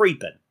still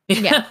creeping.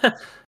 Yeah.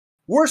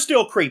 We're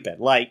still creeping.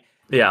 Like,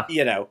 yeah,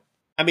 you know,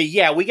 I mean,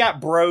 yeah, we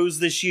got Bros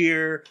this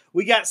year.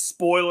 We got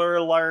Spoiler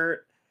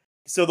Alert.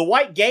 So the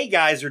white gay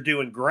guys are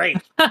doing great.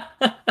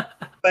 But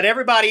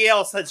everybody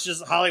else, that's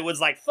just Hollywood's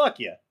like, fuck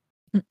you.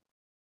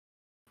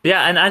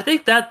 Yeah, and I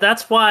think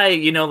that's why,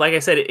 you know, like I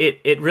said,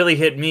 it really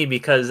hit me,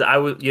 because I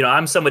was, you know,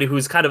 I'm somebody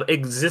who's kind of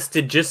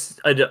existed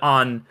just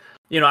on,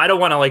 you know, I don't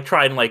want to like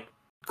try and like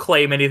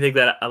claim anything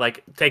that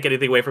like take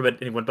anything away from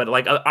anyone, but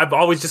like I've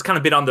always just kind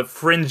of been on the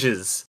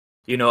fringes,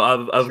 you know,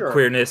 of Sure.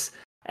 queerness,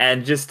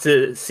 and just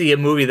to see a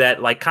movie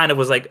that like kind of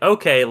was like,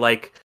 okay,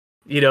 like,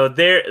 you know,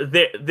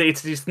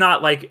 it's just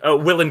not like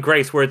Will and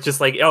Grace, where it's just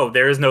like, oh,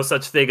 there is no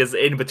such thing as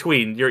in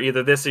between. You're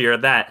either this or you're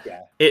that. Yeah.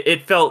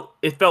 It felt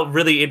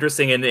really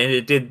interesting, and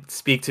it did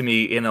speak to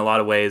me in a lot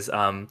of ways.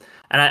 And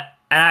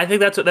I think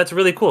that's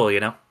really cool, you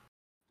know.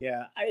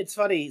 Yeah, it's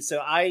funny.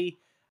 So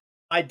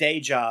my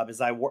day job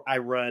is I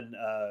run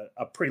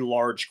a pretty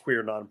large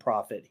queer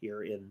nonprofit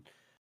here in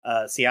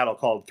Seattle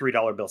called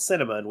 $3 Bill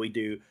Cinema, and we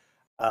do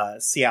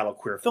Seattle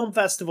Queer Film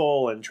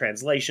Festival and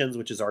Translations,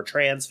 which is our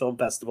trans film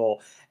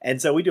festival.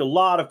 And so we do a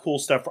lot of cool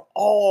stuff for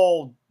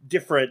all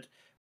different,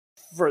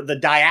 for the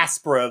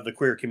diaspora of the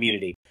queer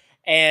community.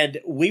 And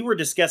we were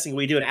discussing,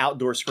 we do an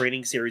outdoor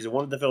screening series, and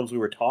one of the films we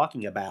were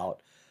talking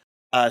about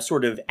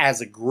sort of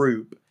as a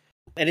group,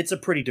 and it's a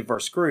pretty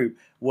diverse group,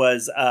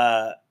 was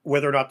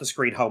whether or not to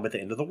screen Home at the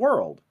End of the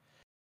World.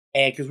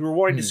 And because we were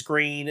wanting to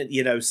screen,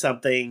 you know,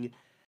 something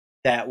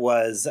that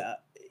was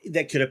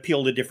that could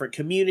appeal to different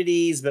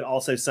communities, but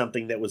also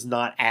something that was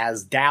not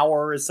as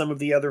dour as some of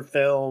the other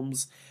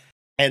films.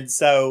 And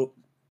so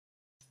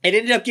it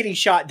ended up getting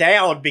shot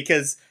down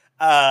because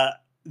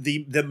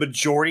the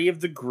majority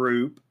of the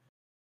group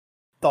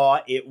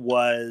thought it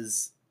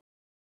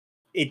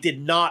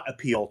did not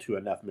appeal to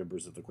enough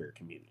members of the queer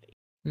community.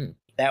 Hmm.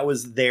 That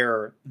was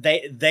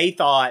they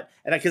thought,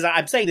 and because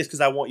I'm saying this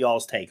because I want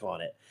y'all's take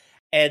on it,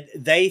 and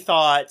they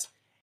thought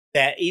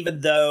that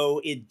even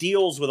though it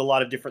deals with a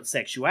lot of different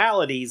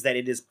sexualities, that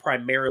it is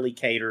primarily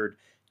catered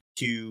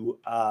to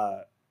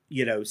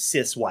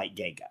cis white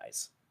gay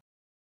guys.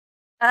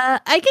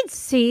 I could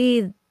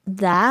see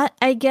that,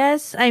 I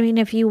guess. I mean,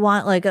 if you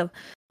want like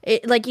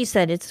like you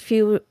said, it's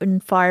few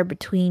and far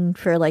between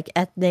for like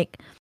ethnic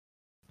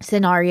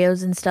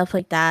scenarios and stuff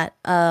like that.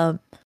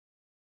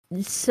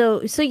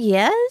 So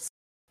yes.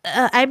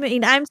 I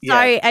mean, I'm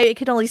sorry. Yeah. I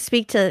can only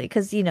speak to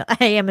because I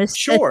am a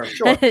Sure.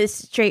 a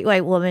straight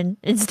white woman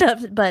and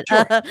stuff. But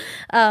Sure.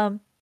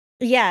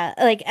 yeah,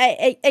 like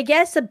I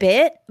guess a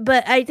bit,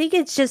 but I think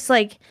it's just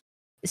like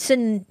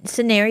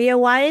scenario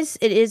wise,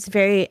 it is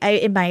very,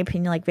 in my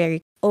opinion, like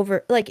very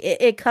over. Like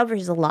it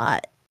covers a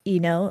lot,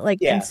 like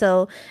Yeah. and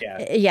so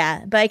Yeah.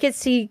 yeah. But I could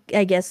see,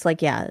 I guess,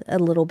 like a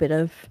little bit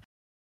of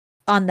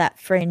on that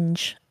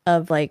fringe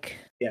of like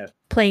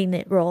playing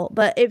that role.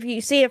 But if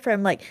you see it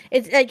from like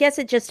I guess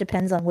it just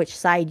depends on which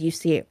side you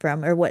see it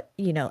from or what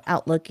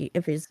outlook.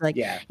 If it's like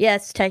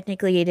yes,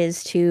 technically it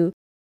is to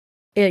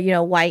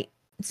white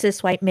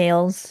cis white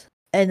males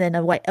and then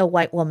a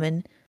white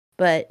woman,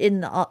 but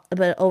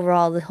but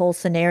overall the whole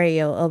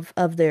scenario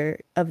of their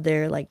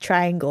like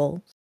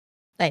triangle,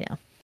 I know,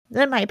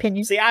 that's my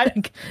opinion. See,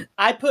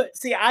 I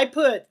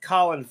put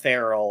Colin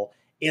Farrell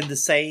in the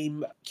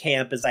same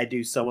camp as I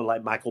do someone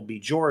like Michael B.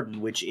 Jordan,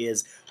 which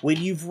is when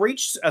you've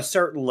reached a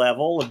certain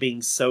level of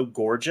being so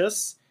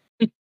gorgeous,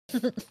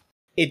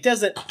 it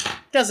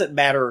doesn't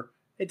matter.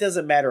 It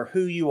doesn't matter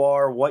who you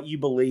are, what you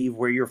believe,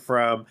 where you're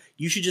from.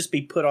 You should just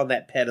be put on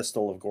that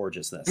pedestal of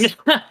gorgeousness,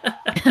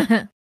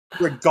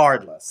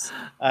 regardless.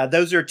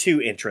 Those are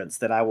two entrants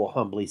that I will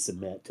humbly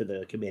submit to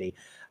the committee.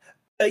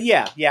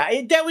 Yeah.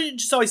 That was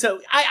just always so.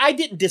 I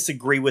didn't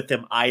disagree with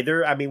them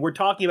either. I mean, we're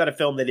talking about a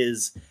film that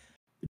is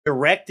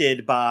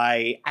directed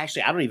by,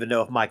 actually, I don't even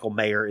know if Michael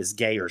Mayer is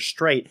gay or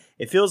straight.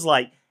 It feels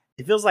like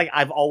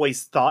I've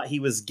always thought he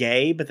was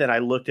gay, but then I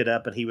looked it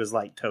up and he was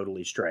like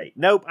totally straight.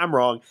 Nope, I'm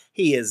wrong.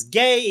 He is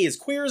gay. He is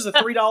queer as a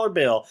 $3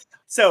 bill.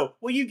 So,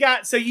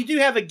 you do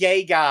have a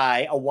gay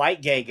guy, a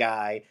white gay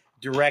guy,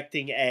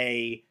 directing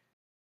a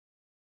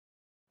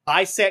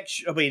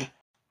bisexual. I mean,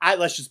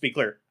 let's just be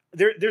clear.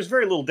 There's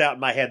very little doubt in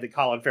my head that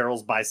Colin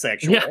Farrell's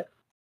bisexual. Yeah.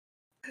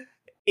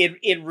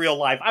 In real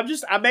life,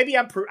 maybe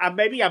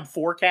I'm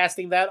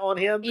forecasting that on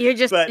him. You're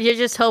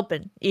just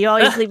hoping. You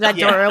always leave that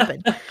door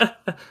open.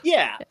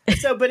 Yeah.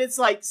 So, but it's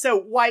like,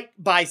 white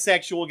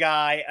bisexual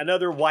guy,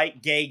 another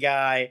white gay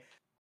guy,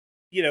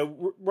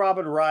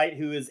 Robin Wright,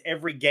 who is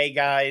every gay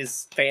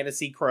guy's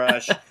fantasy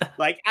crush.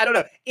 Like, I don't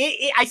know.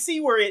 I see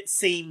where it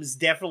seems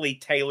definitely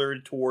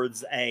tailored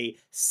towards a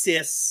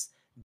cis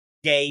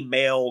gay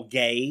male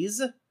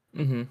gaze.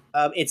 Mm-hmm.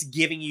 It's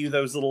giving you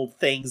those little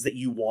things that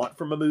you want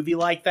from a movie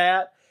like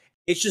that.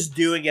 It's just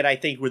doing it, I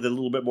think, with a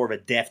little bit more of a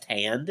deft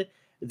hand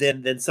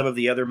than some of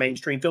the other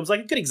mainstream films.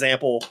 Like a good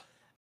example,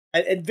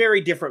 a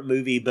very different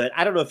movie, but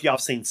I don't know if y'all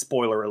have seen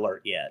Spoiler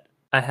Alert yet.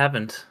 I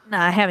haven't. No,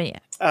 I haven't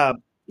yet.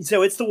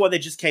 So it's the one that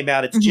just came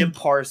out. It's Jim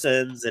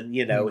Parsons, and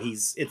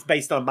it's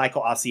based on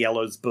Michael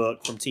Ausiello's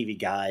book from TV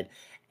Guide,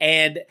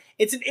 and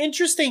it's an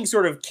interesting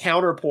sort of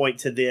counterpoint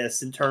to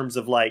this in terms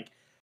of like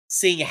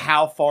seeing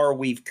how far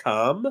we've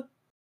come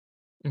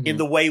in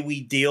the way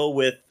we deal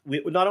with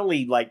not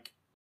only like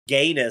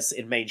gayness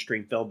in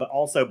mainstream film, but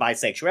also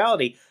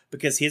bisexuality,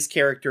 because his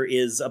character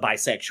is a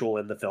bisexual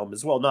in the film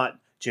as well. Not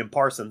Jim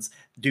Parsons.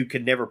 Dude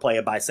could never play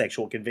a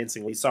bisexual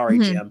convincingly. Sorry,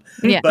 Jim.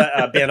 Yeah.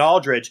 But Ben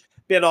Aldridge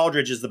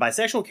is the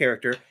bisexual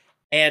character.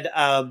 And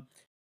I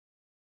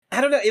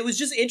don't know. It was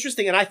just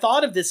interesting. And I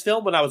thought of this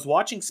film when I was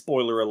watching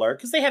Spoiler Alert,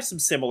 because they have some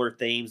similar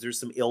themes. There's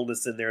some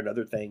illness in there and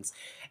other things.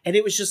 And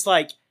it was just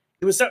like,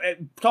 it was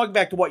talking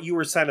back to what you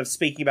were kind of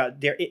speaking about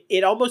there.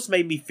 It almost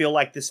made me feel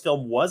like this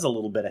film was a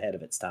little bit ahead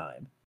of its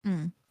time,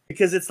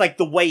 because it's like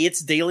the way it's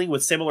dealing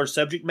with similar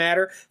subject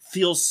matter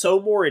feels so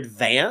more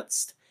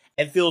advanced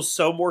and feels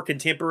so more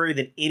contemporary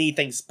than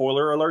anything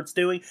Spoiler Alert's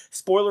doing.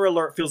 Spoiler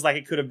Alert feels like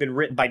it could have been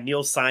written by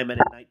Neil Simon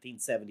in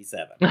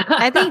 1977.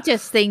 I think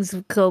just things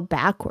go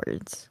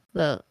backwards.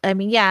 Though, I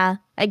mean, yeah,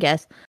 I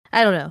guess.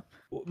 I don't know.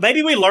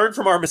 Maybe we learn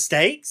from our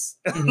mistakes.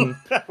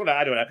 Mm-hmm.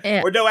 I don't know.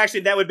 Yeah. Or no,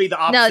 actually, that would be the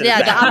opposite. No, yeah,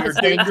 of that. the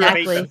opposite,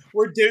 exactly.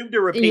 We're doomed to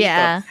repeat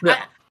Yeah. them.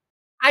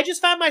 I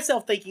just find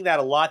myself thinking that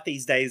a lot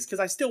these days, because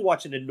I still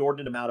watch an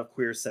inordinate amount of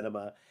queer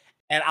cinema,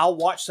 and I'll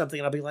watch something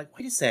and I'll be like,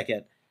 wait a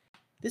second,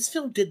 this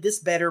film did this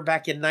better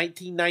back in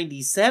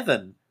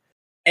 1997.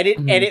 And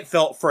it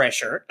felt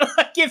fresher.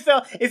 Like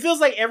it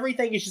feels like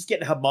everything is just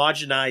getting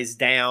homogenized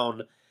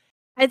down.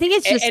 I think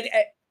it's just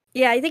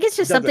I think it's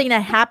just something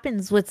that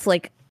happens with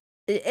like,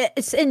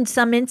 it's in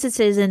some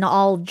instances in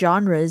all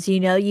genres,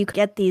 you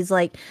get these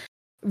like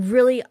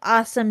really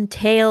awesome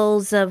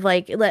tales of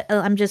like,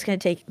 I'm just going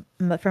to take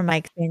from my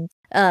experience,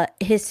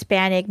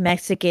 Hispanic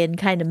Mexican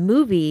kind of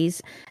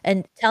movies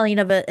and telling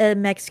of a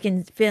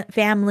Mexican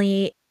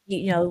family.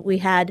 We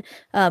had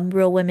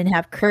Real Women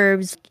Have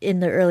Curves in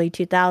the early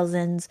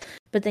 2000s,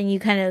 but then you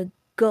kind of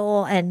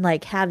go and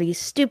like have these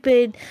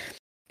stupid,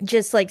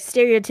 just like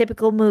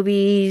stereotypical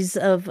movies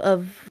of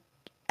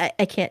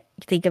I can't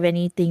think of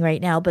anything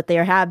right now, but they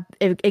have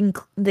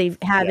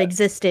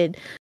existed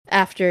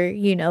after,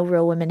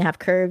 Real Women Have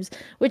Curves,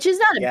 which is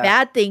not a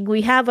bad thing.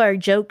 We have our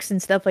jokes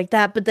and stuff like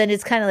that, but then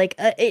it's kind of like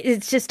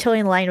it's just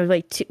towing the line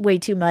with way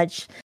too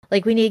much.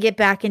 Like we need to get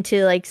back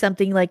into like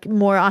something like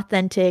more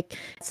authentic.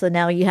 So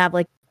now you have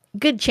like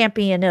good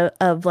champion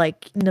of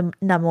like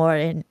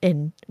Namor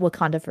in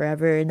Wakanda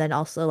Forever, and then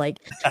also like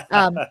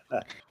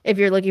if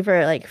you're looking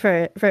for like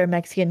for a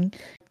Mexican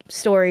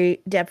story,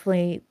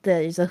 definitely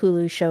there's a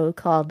Hulu show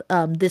called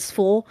This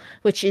Fool,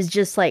 which is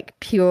just like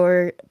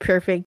pure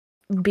perfect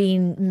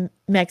being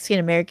Mexican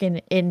American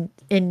in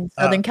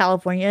Southern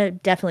California.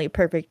 Definitely a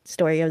perfect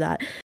story of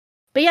that.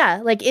 But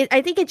yeah, like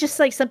I think it's just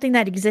like something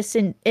that exists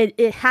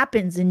it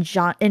happens in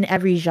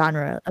every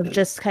genre of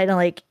just kind of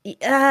like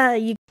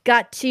you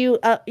got to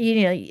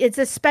it's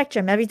a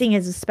spectrum. Everything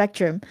is a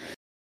spectrum,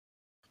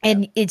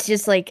 and it's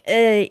just like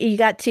you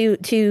got to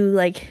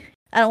like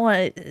I don't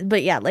want to,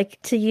 but yeah,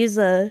 like to use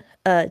a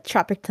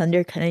Tropic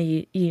Thunder kind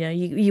of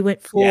you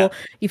went full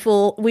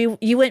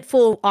you went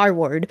full R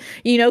word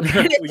kind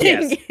of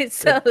thing. Yes.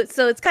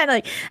 So it's kind of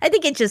like I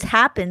think it just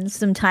happens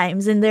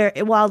sometimes, and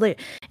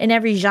in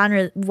every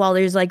genre, while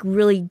there's like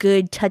really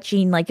good,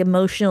 touching, like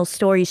emotional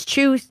stories,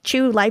 true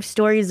life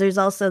stories, there's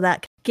also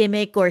that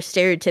gimmick or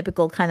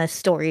stereotypical kind of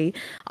story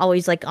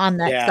always like on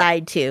that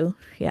side too.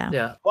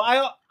 Yeah.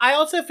 Well, I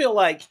also feel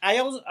like I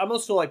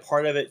almost feel like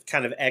part of it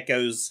kind of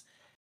echoes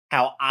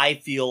how I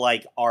feel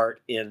like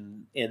art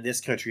in this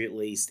country, at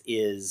least,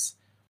 is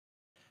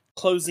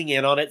closing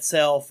in on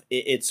itself.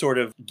 It's sort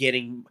of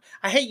getting,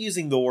 I hate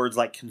using the words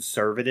like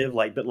conservative,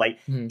 but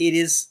it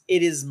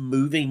is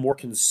moving more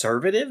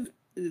conservative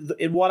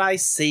in what I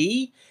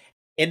see.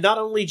 And not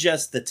only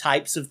just the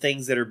types of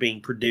things that are being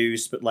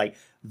produced, but like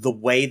the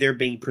way they're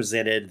being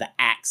presented, the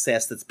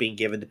access that's being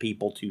given to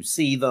people to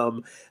see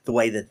them, the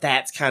way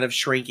that's kind of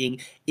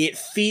shrinking. It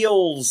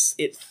feels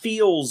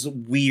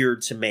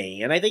weird to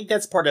me. And I think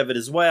that's part of it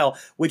as well,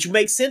 which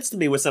makes sense to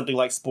me with something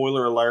like,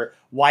 spoiler alert,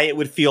 why it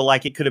would feel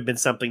like it could have been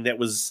something that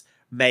was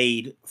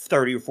made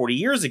 30 or 40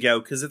 years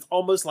ago, because it's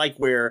almost like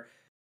we're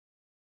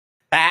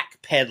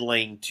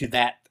backpedaling to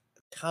that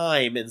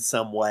time in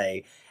some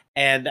way.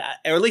 And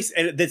or at least,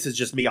 and this is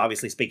just me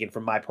obviously speaking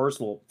from my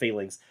personal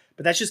feelings,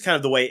 but that's just kind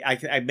of the way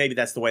maybe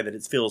that's the way that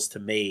it feels to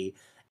me.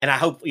 And I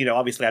hope,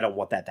 obviously I don't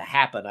want that to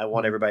happen. I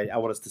want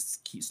us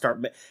to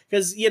start,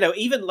 because,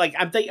 even like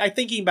I'm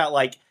thinking about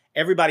like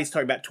everybody's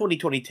talking about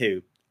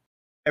 2022.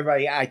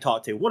 Everybody I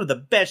talk to, one of the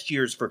best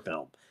years for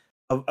film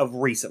of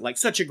recent, like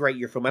such a great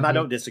year for film. And I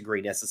don't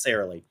disagree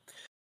necessarily.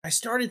 I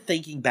started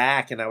thinking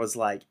back and I was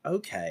like,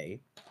 okay,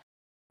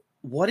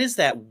 what is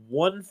that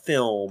one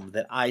film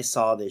that I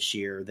saw this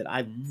year that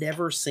I've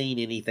never seen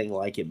anything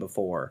like it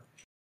before?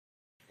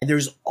 And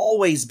there's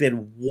always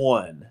been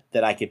one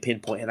that I could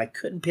pinpoint, and I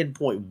couldn't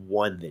pinpoint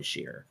one this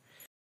year.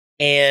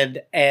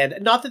 And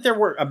not that there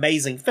weren't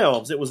amazing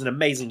films. It was an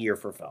amazing year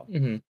for film.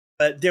 Mm-hmm.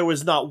 But there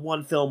was not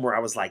one film where I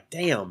was like,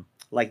 damn,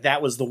 like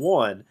that was the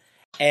one.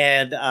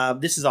 And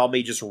this is all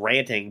me just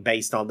ranting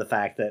based on the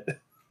fact that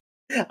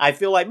I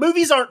feel like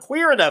movies aren't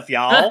queer enough,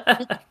 y'all.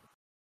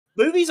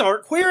 Movies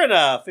aren't queer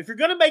enough. If you're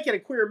going to make it a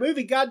queer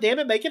movie, God damn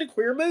it, make it a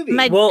queer movie.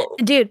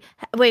 Dude,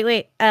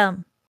 wait. I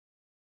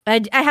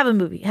have a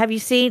movie.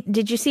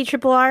 Did you see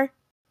Triple R?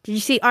 Did you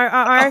see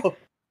RRR? Oh.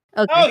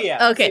 Okay. Oh,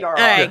 yeah. Okay. All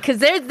right. Because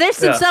there's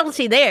some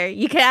subtlety there.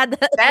 You can add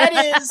that.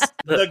 That is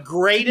the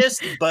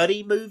greatest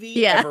buddy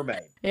movie ever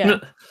made. Yeah.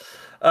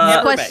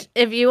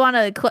 If you want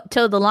to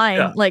toe the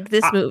line, like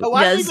this movie does.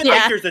 I don't even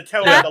think there's a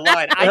toe on the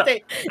line. I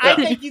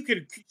think you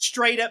could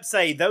straight up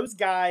say those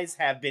guys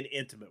have been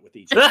intimate with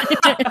each other.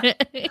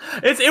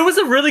 It was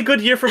a really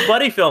good year for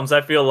buddy films,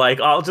 I feel like.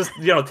 I'll just,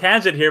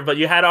 tangent here, but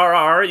you had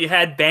RR, you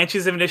had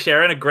Banshees of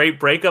Inisherin, a great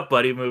breakup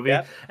buddy movie,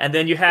 and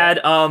then you had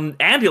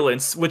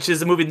Ambulance, which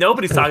is a movie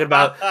nobody's talking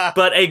about,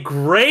 but a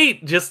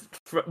great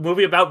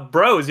movie about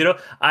bros,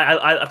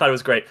 I thought it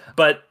was great.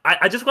 But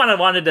I just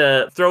wanted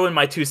to throw in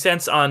my 2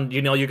 cents on,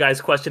 you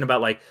guys' question about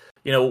like,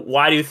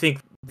 why do you think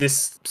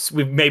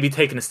we've maybe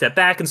taken a step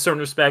back in certain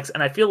respects?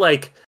 And I feel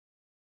like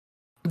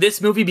this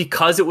movie,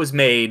 because it was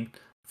made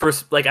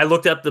first, like I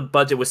looked up the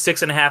budget was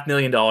 $6.5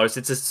 million. It's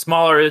it's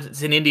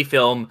an indie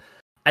film.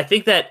 I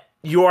think that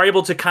you are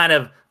able to kind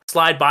of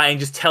slide by and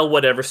just tell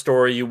whatever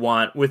story you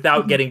want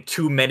without getting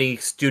too many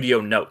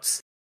studio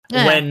notes.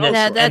 That's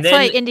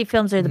why indie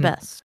films are the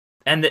best.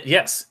 And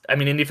yes, I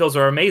mean, indie films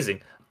are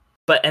amazing.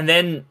 And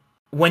then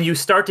when you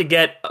start to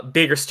get a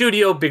bigger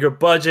studio, bigger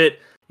budget,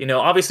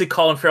 obviously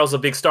Colin Farrell's a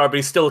big star, but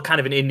he's still kind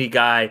of an indie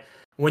guy.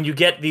 When you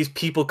get these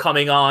people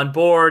coming on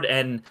board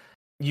and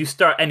you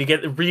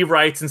get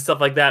rewrites and stuff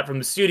like that from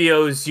the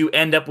studios, you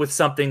end up with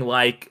something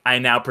like I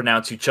Now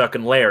Pronounce You Chuck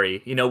and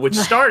Larry, which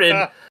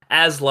started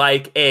as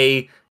like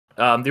the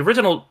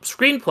original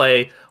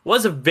screenplay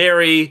was a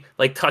very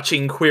like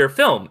touching queer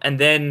film. And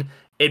then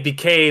it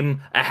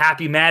became a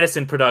Happy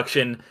Madison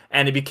production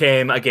and it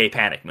became a gay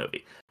panic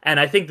movie. And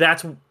I think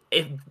that's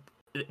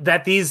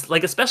that these,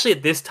 like, especially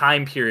at this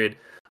time period,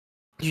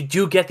 you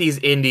do get these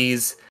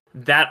indies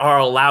that are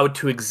allowed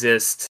to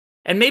exist.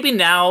 And maybe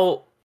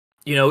now,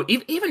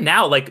 even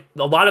now, like,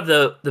 a lot of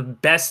the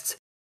best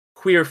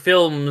queer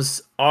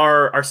films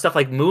are stuff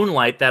like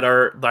Moonlight that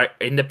are like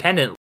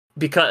independent,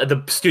 because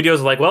the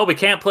studios are like, well, we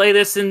can't play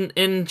this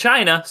in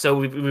China, so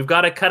we've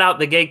got to cut out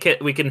the gay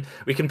kid. We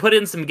can put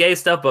in some gay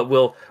stuff, but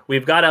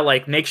we've got to,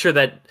 like, make sure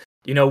that,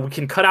 we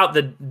can cut out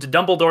the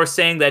Dumbledore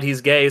saying that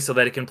he's gay so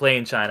that it can play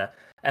in China.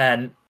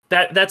 And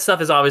that stuff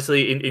is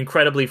obviously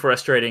incredibly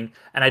frustrating.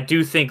 And I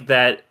do think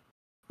that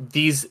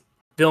these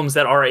films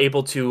that are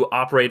able to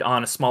operate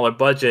on a smaller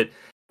budget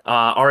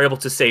are able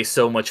to say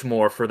so much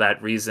more for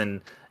that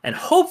reason. And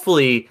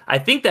hopefully, I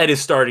think that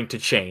is starting to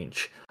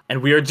change.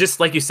 And we are just,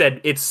 like you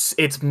said, it's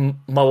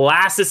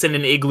molasses in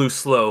an igloo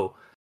slow.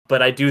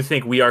 But I do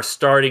think we are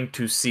starting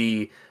to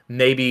see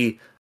maybe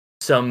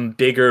some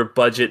bigger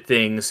budget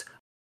things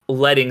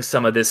letting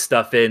some of this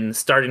stuff in,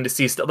 starting to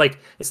see stuff like,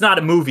 it's not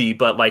a movie,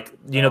 but like,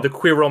 the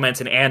queer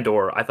romance in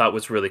Andor, I thought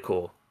was really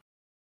cool.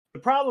 The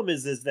problem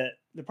is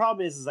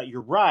that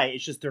you're right.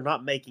 It's just they're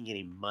not making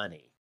any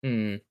money.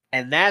 Mm.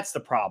 And that's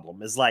the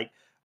problem, is like,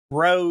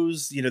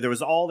 Bros, there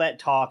was all that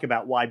talk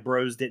about why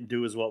Bros didn't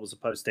do as well as it was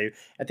supposed to.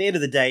 At the end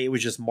of the day, it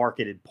was just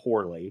marketed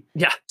poorly.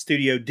 Yeah.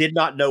 Studio did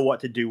not know what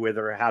to do with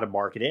it or how to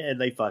market it, and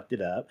they fucked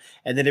it up.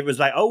 And then it was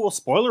like, oh, well,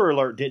 spoiler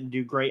alert, didn't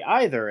do great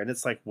either. And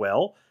it's like,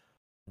 well,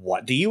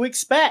 what do you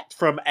expect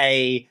from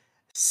a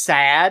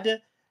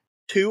sad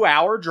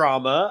 2-hour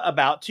drama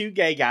about two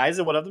gay guys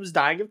and one of them is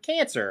dying of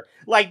cancer?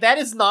 Like, that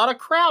is not a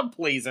crowd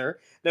pleaser,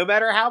 no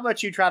matter how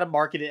much you try to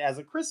market it as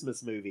a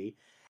Christmas movie.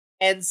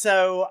 And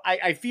so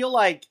I feel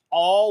like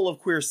all of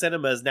queer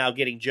cinema is now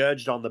getting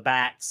judged on the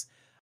backs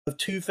of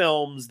two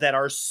films that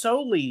are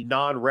solely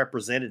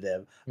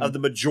non-representative of the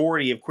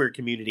majority of queer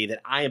community that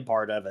I am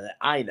part of and that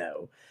I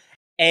know.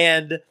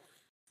 And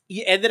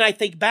then I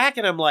think back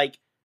and I'm like,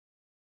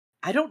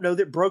 I don't know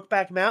that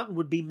Brokeback Mountain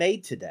would be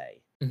made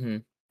today. Mm-hmm.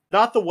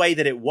 Not the way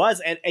that it was.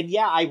 And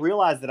yeah, I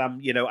realize that I'm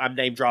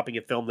name dropping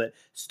a film that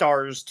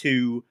stars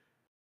two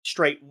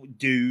straight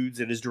dudes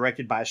and is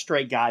directed by a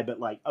straight guy,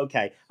 but like,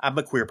 okay, I'm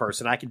a queer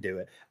person, I can do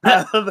it.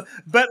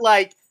 But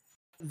like,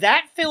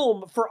 that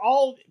film, for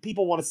all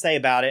people want to say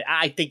about it,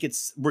 I think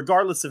it's,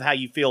 regardless of how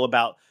you feel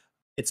about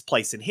its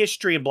place in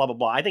history and blah blah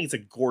blah, I think it's a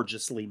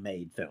gorgeously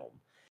made film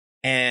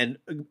and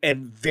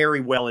very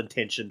well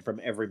intentioned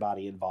from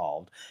everybody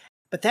involved.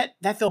 But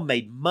that film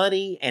made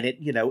money, and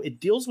it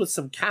deals with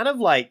some kind of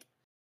like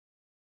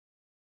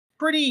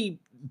pretty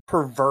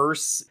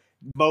perverse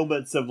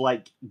moments of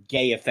like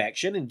gay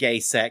affection and gay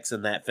sex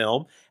in that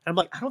film. And I'm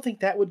like, I don't think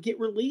that would get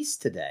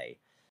released today.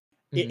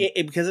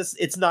 Mm-hmm. Because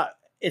it's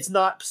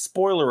not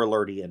spoiler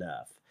alerty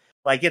enough.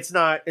 Like, it's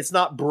not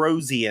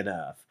brosy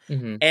enough.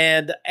 Mm-hmm.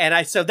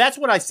 And so that's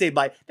what I say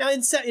by now.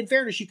 In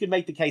fairness, you could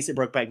make the case that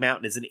Brokeback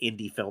Mountain is an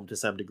indie film to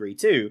some degree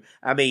too.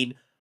 I mean,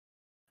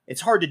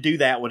 it's hard to do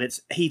that when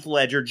it's Heath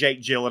Ledger,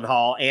 Jake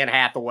Gyllenhaal, Anne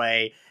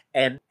Hathaway,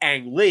 and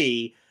Ang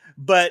Lee.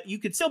 But you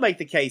could still make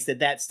the case that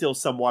that's still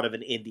somewhat of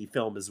an indie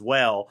film as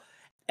well.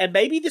 And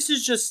maybe this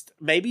is just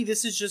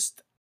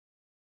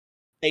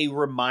a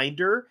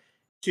reminder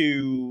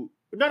to,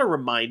 not a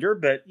reminder,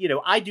 but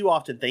I do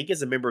often think,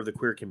 as a member of the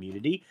queer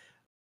community,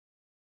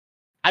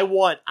 I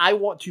want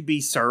to be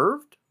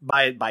served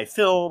by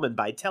film and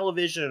by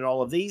television and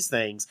all of these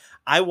things.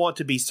 I want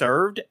to be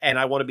served, and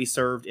I want to be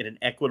served in an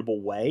equitable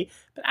way,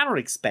 but I don't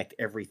expect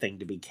everything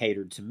to be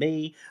catered to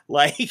me.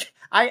 Like,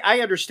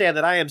 I understand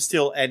that I am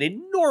still an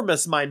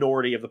enormous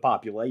minority of the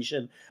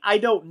population. I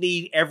don't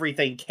need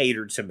everything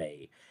catered to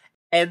me.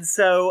 And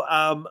so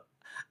I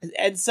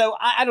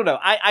don't know.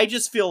 I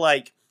just feel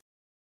like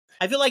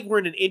we're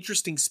in an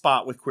interesting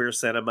spot with queer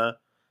cinema.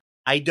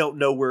 I don't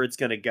know where it's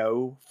going to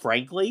go,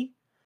 frankly.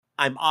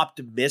 I'm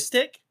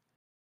optimistic,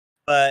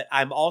 but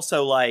I'm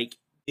also like,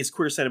 is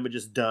queer cinema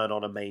just done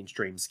on a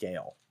mainstream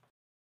scale?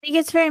 I think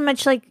it's very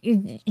much like,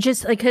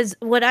 just like, because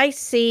what I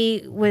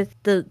see with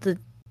the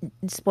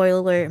spoiler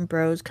alert and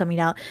Bros coming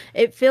out,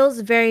 it feels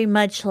very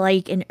much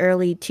like an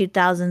early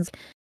 2000s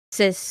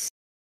cis,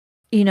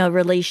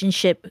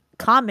 relationship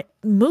comic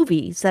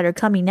movies that are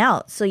coming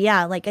out. So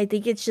yeah, like, I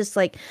think it's just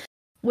like,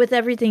 with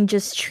everything,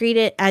 just treat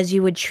it as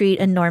you would treat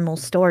a normal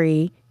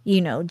story,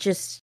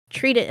 just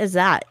treat it as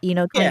that,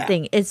 kind of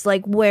thing. It's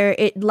like where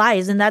it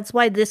lies. And that's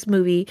why this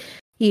movie,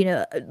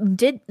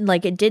 did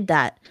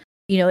that.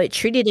 It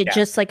treated it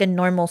just like a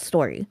normal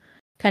story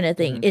kind of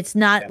thing. Mm-hmm. It's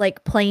not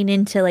like playing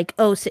into like,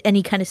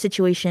 any kind of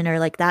situation or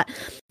like that.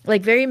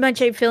 Like, very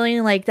much I'm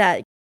feeling like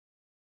that.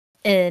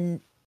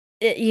 And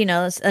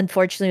it's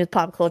unfortunately with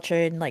pop culture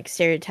and like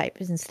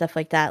stereotypes and stuff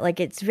like that. Like,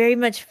 it's very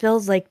much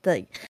feels like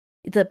the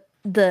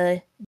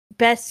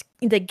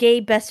gay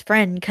best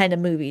friend kind of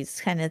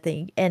movies kind of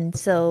thing. And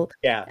so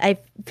I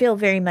feel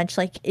very much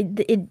like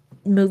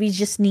movies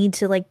just need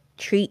to like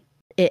treat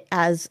it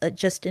as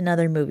just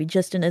another movie,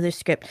 just another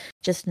script,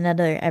 just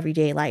another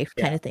everyday life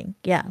kind of thing.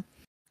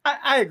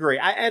 I agree.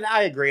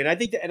 I agree. And I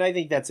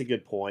think that's a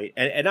good point.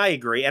 And I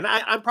agree. And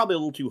I'm probably a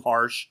little too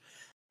harsh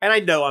and I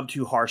know I'm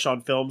too harsh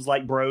on films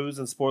like Bros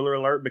and Spoiler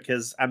Alert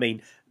because I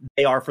mean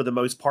they are for the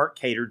most part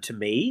catered to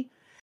me.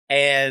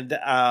 And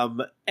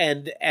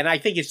I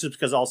think it's just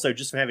because also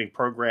just from having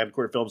programmed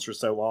queer films for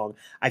so long,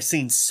 I've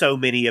seen so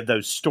many of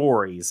those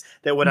stories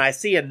that when I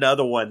see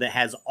another one that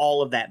has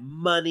all of that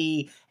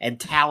money and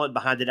talent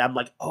behind it, I'm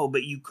like, oh,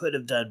 but you could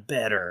have done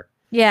better.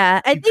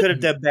 Yeah, You could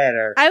have done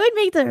better. I would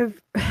make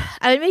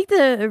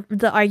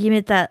the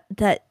argument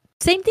that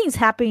same thing's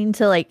happening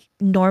to like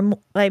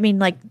normal. I mean,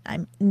 like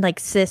I'm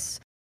like cis,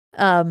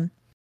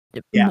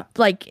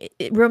 like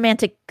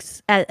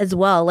romantics as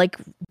well. Like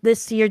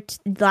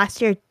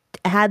last year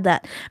had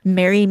that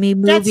 "Marry Me"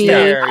 movie, That's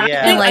fair,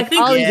 and like I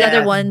think, all these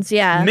other ones.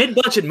 Yeah,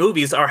 mid-budget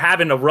movies are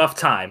having a rough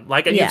time.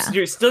 Like, and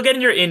you're still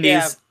getting your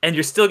indies, and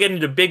you're still getting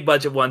the big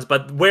budget ones.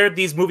 But where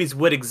these movies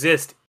would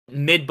exist,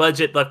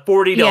 mid-budget, like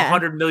 $40 to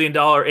 $100 million,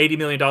 $80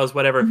 million,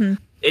 whatever,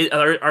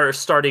 are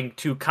starting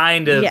to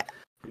kind of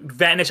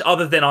vanish,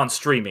 other than on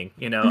streaming,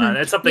 you know. And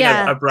it's something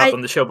I brought up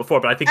on the show before,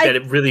 but I think that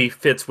it really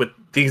fits with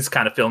these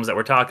kind of films that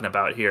we're talking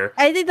about here.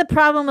 I think the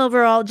problem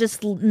overall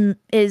just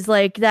is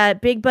like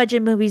that big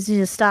budget movies need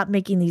to stop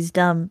making these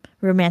dumb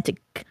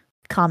romantic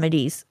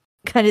comedies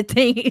kind of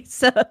thing.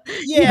 So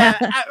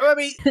I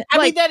mean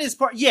that is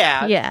part.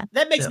 Yeah,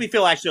 that makes me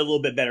feel actually a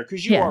little bit better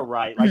because you are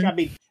right. Like I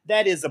mean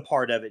that is a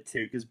part of it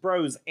too. Because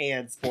Bros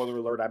and Spoiler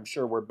Alert, I'm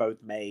sure were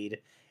both made,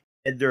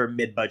 and they're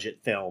mid-budget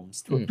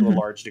films to a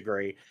large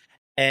degree.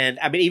 And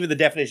I mean, even the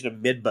definition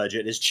of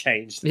mid-budget has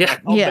changed. But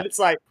it's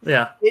like,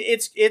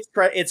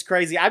 it's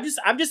crazy. I'm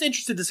just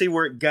interested to see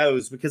where it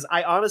goes because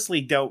I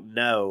honestly don't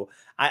know.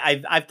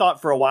 I've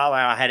thought for a while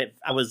now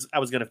I was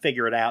going to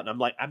figure it out, and I'm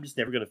like, I'm just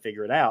never going to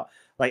figure it out.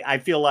 Like I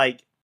feel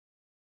like,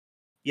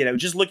 you know,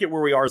 just look at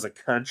where we are as a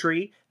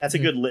country. That's a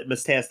good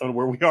litmus test on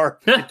where we are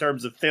in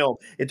terms of film,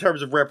 in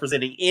terms of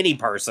representing any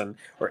person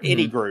or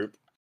any group.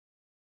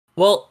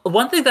 Well,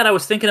 one thing that I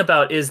was thinking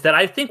about is that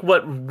I think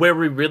where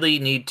we really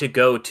need to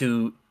go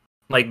to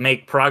like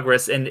make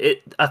progress, and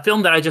a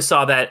film that I just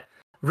saw that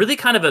really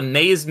kind of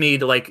amazed me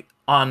to like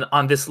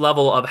on this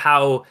level of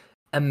how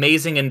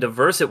amazing and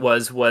diverse it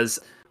was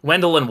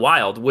Wendell and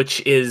Wild,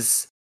 which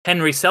is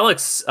Henry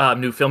Selick's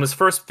new film, his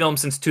first film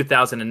since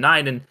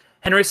 2009. And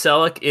Henry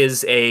Selick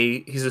he's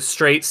a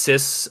straight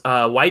cis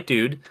white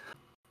dude,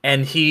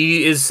 and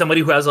he is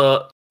somebody who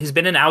he's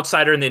been an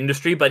outsider in the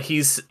industry, but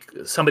he's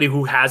somebody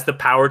who has the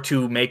power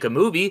to make a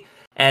movie.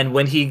 And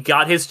when he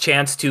got his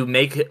chance to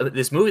make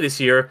this movie this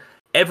year,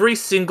 every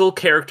single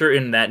character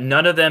in that,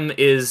 none of them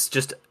is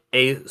just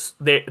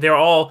they're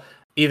all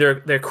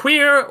either they're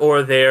queer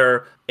or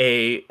they're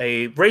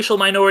a racial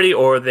minority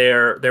or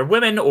they're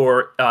women,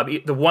 or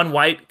the one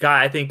white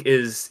guy I think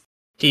he's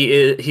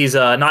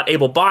not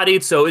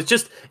able-bodied. So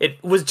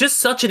it was just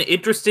such an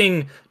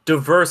interesting,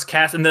 diverse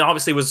cast, and then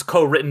obviously it was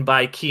co-written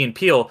by Key and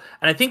Peele.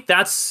 And I think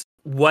that's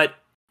what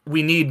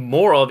we need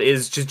more of,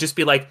 is just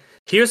be like,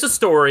 here's a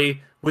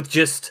story with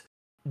just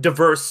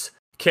diverse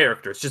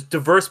characters, just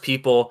diverse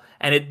people,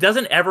 and it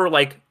doesn't ever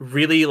like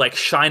really like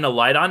shine a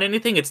light on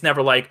anything. It's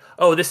never like,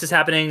 oh, this is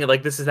happening,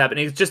 like this is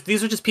happening. It's just,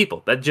 these are just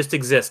people that just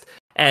exist.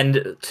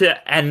 And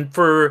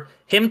for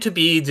him to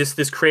be just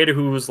this creator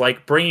who was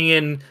like bringing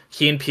in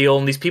Key and Peele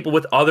and these people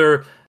with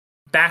other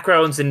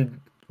backgrounds and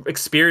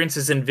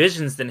experiences and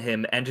visions than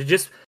him, and to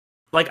just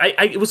like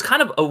it was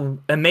kind of an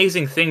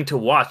amazing thing to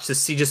watch, to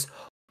see just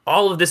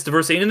all of this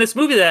diversity in this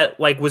movie that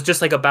like was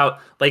just like about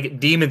like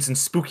demons and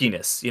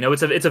spookiness. You know,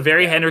 it's a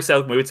very Henry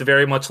Selick movie. It's a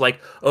very much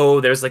like,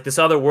 oh, there's like this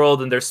other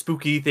world and there's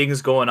spooky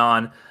things going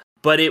on.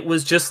 But it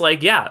was just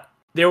like,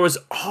 there was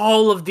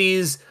all of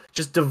these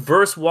just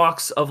diverse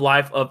walks of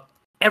life of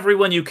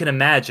everyone you can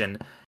imagine.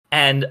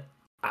 And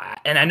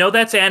I know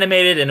that's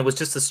animated and it was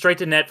just a straight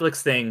to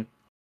Netflix thing,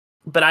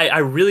 but I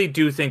really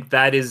do think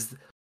that is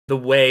the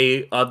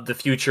way of the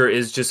future,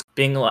 is just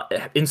being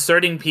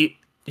inserting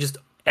just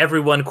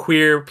everyone,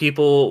 queer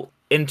people,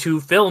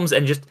 into films,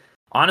 and just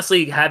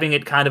honestly having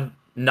it kind of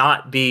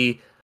not be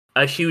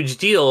a huge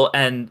deal.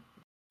 And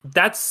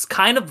that's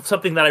kind of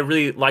something that I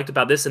really liked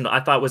about this, and I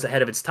thought was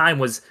ahead of its time,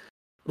 was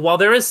while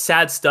there is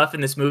sad stuff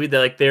in this movie, that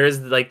like there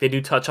is like they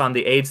do touch on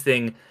the AIDS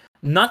thing,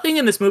 nothing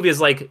in this movie is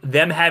like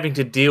them having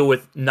to deal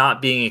with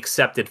not being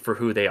accepted for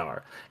who they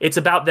are. It's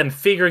about them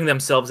figuring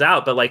themselves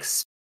out, but like,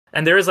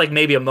 and there is like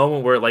maybe a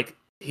moment where like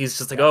he's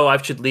just like, oh,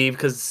 I should leave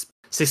because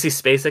Sissy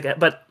Spacek,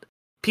 but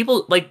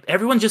people, like,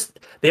 everyone just,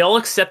 they all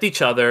accept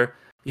each other.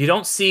 You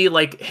don't see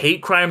like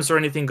hate crimes or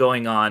anything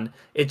going on.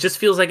 It just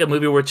feels like a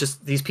movie where it's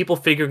just these people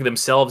figuring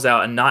themselves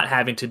out and not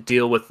having to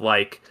deal with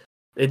like,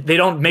 they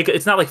don't make it,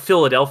 it's not like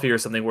Philadelphia or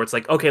something where it's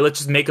like, okay, let's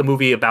just make a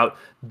movie about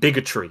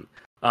bigotry,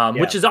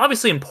 which is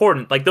obviously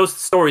important. Like, those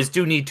stories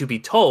do need to be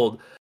told,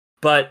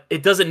 but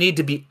it doesn't need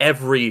to be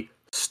every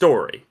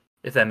story,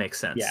 if that makes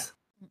sense.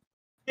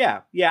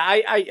 I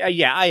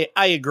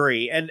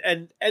agree.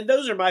 And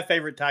those are my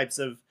favorite types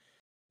of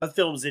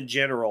films in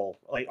general,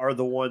 like, are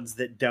the ones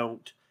that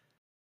don't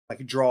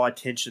like draw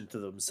attention to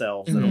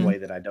themselves in a way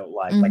that I don't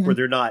like. Like, where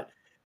they're not,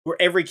 where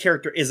every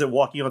character isn't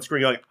walking on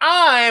screen going,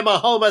 I am a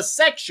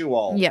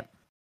homosexual. Yep.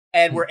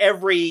 and where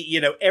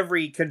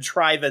every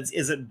contrivance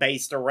isn't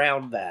based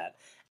around that.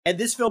 And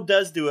this film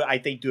does do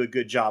a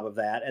good job of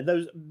that. And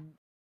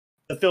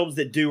the films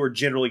that do are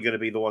generally going to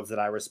be the ones that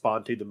I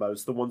respond to the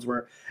most. The ones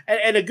where,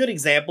 and a good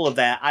example of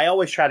that, I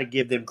always try to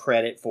give them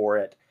credit for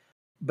it.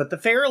 But the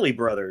Farrelly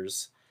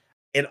brothers,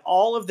 in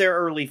all of their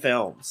early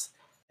films,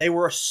 they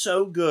were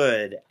so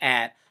good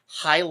at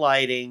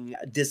highlighting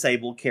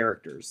disabled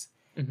characters.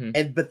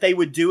 But they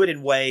would do it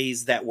in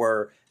ways they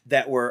were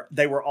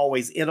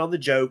always in on the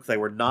joke. They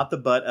were not the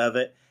butt of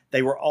it.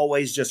 They were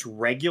always just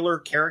regular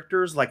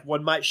characters. Like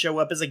one might show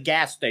up as a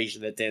gas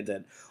station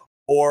attendant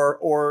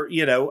or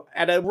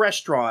at a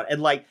restaurant.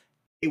 And like,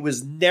 it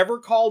was never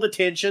called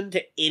attention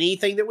to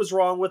anything that was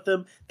wrong with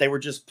them. They were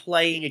just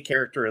playing a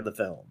character in the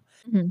film.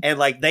 And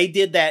like, they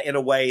did that in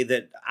a way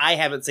that I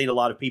haven't seen a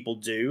lot of people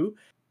do,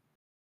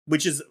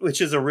 which is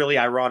a really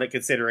ironic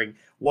considering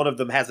one of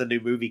them has a new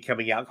movie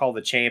coming out called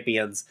The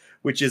Champions,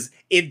 which is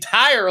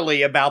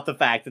entirely about the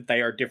fact that they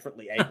are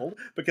differently abled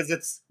because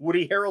it's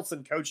Woody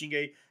Harrelson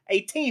coaching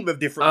a team of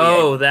differently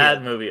abled that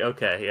kids. movie.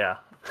 Okay, yeah.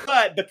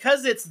 But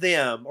because it's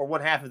them or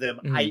one half of them,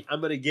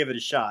 I'm going to give it a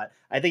shot.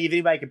 I think if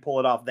anybody can pull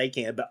it off, they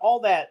can. But all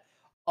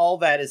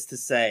that is to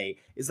say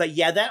is like,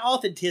 yeah, that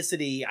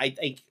authenticity, I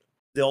think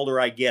the older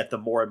I get, the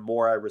more and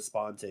more I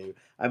respond to.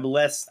 I'm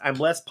less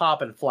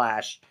pop and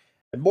flash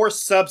and more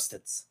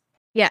substance.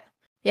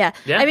 Yeah.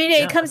 I mean,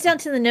 it comes down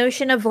to the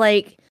notion of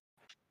like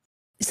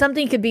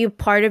something could be a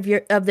part of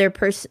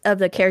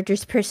the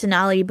character's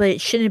personality, but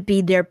it shouldn't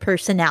be their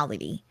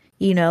personality.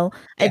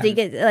 I think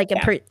it's like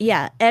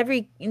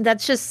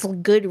that's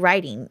just good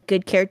writing,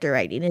 good character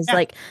writing. Is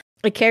like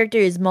a character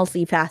is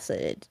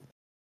multifaceted.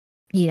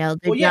 They're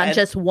not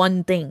just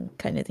one thing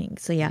kind of thing.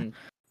 So yeah.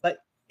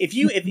 But if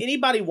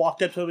anybody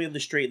walked up to me on the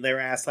street and they were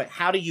asked like,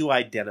 how do you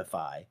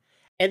identify?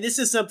 And this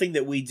is something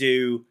that we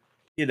do.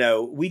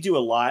 We do a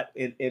lot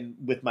in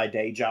with my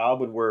day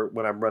job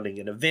when I'm running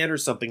an event or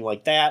something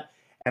like that.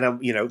 And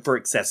I'm, for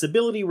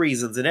accessibility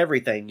reasons and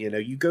everything,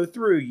 you go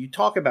through, you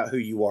talk about who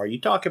you are,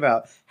 you talk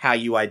about how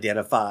you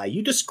identify,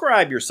 you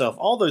describe yourself,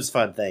 all those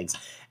fun things.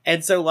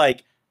 And so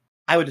like,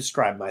 I would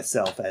describe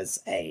myself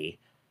as a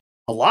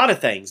lot of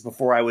things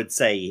before I would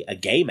say a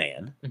gay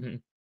man.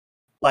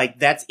 Like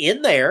that's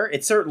in there.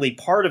 It's certainly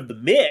part of the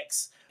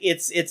mix.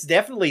 It's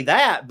definitely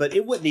that, but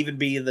it wouldn't even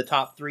be in the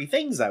top 3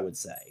 things I would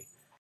say.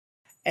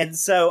 And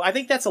so I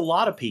think that's a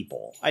lot of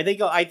people. I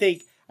think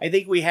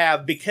we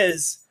have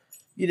because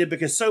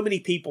so many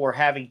people are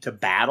having to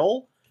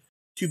battle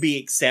to be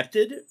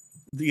accepted,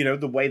 the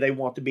way they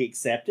want to be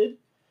accepted.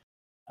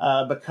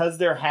 Because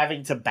they're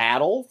having to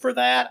battle for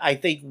that, I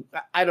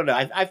don't know.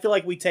 I feel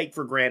like we take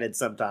for granted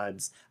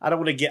sometimes. I don't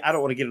want to get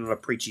on a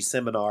preachy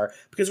seminar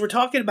because we're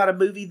talking about a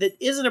movie that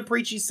isn't a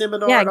preachy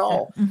seminar at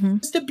all.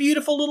 It's a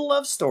beautiful little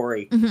love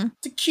story.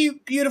 It's a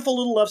cute, beautiful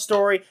little love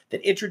story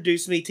that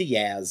introduced me to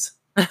Yaz.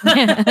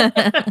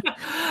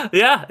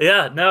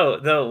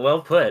 No,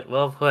 well put.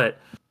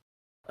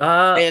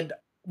 And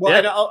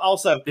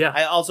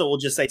I also will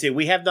just say too,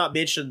 we have not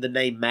mentioned the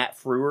name Matt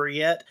Frewer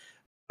yet,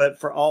 but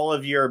for all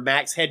of your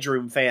Max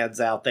Headroom fans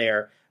out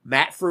there,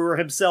 Matt Frewer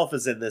himself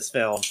is in this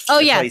film. Oh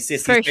yeah,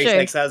 Sissy for Spacek's sure.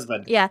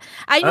 ex-husband. Yeah,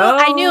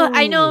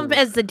 I know him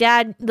as the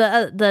dad,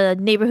 the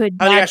neighborhood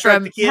dad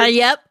from.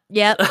 Yep.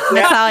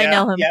 That's how I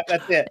know him. Yep,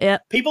 that's it.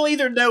 Yep. People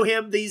either know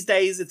him these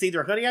days. It's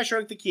either Honey, I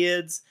Shrunk the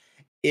Kids.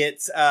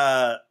 It's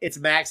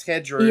Max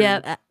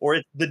Headroom, or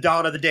it's the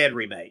Dawn of the Dead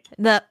remake.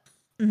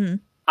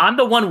 I'm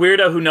the one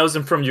weirdo who knows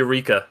him from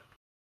Eureka.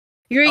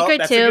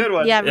 Eureka too. A good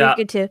one. Yeah,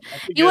 Eureka too.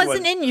 He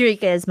wasn't in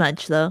Eureka as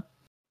much though.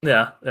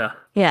 Yeah.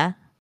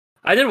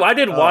 I did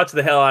watch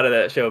the hell out of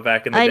that show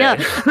back in the day.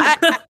 I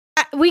know.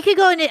 We could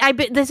go into.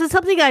 This is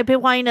something I've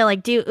been wanting to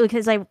like do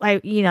because I've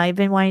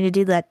been wanting to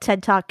do that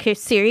TED Talk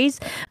series.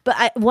 But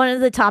one of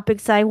the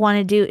topics I want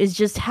to do is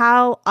just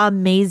how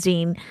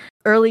amazing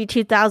early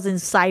 2000s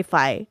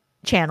sci-fi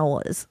channel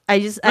was. I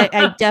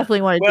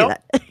definitely want to do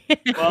that.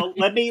 Well,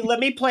 let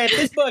me plant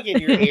this bug in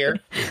your ear,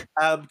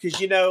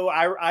 because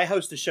I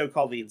host a show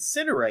called The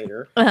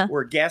Incinerator,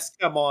 where guests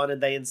come on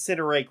and they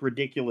incinerate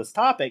ridiculous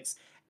topics.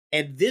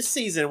 And this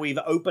season we've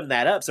opened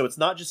that up, so it's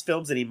not just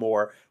films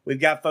anymore. We've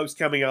got folks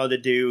coming on to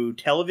do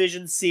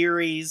television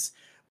series.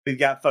 We've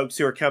got folks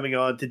who are coming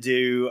on to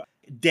do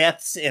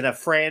deaths in a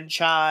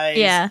franchise.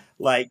 Yeah,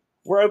 like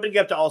we're opening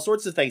up to all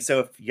sorts of things. So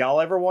if y'all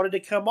ever wanted to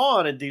come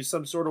on and do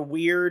some sort of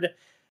weird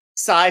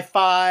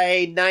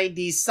sci-fi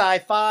 90s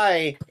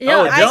sci-fi,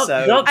 I'll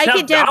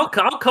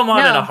come on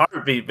in a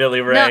heartbeat, Billy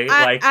Ray.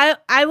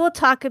 I will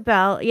talk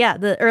about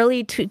the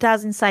early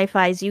 2000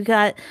 sci-fis. You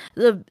got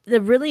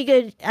the really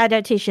good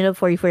adaptation of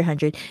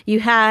 4400. You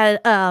had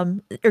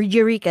or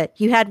Eureka.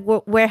 You had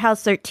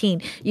Warehouse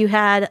 13. You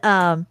had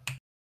oh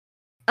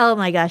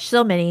my gosh,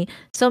 so many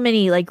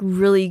like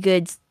really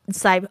good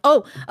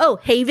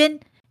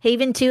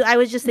Haven 2. I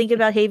was just thinking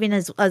about Haven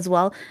as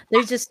well.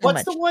 There's just so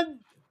much.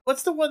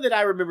 What's the one that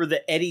I remember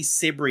that Eddie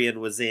Cibrian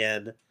was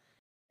in?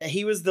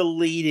 He was the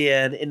lead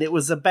in, and it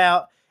was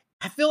about,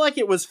 I feel like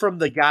it was from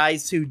the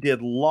guys who did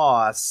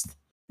Lost.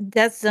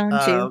 That's Zone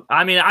 2.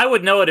 I mean, I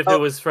would know it if Oh. it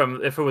was from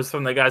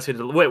the guys who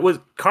did. Wait, was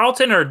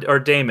Carlton or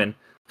Damon?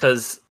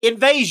 Because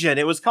Invasion.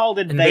 It was called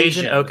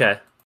Invasion. Okay.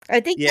 I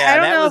think Yeah, I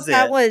don't that know was if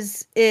that it.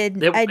 was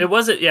in. It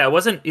wasn't. Yeah, it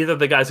wasn't either of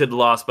the guys who had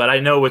Lost, but I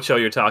know what show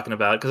you're talking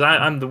about because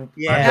I'm the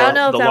Yeah. I don't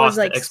know if the that was Lost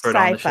like expert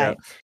on the sci-fi. show.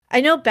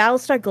 I know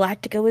Battlestar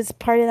Galactica was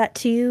part of that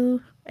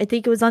too. I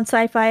think it was on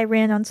Sci-Fi,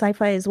 ran on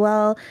Sci-Fi as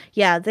well.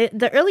 Yeah,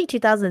 the early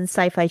 2000s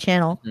Sci-Fi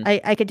Channel.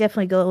 Mhm. I could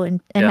definitely go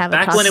and Yeah, have a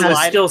back talk when it about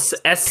was it.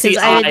 still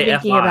I've been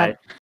thinking about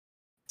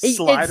SCIFI.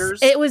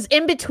 Sliders. It was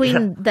in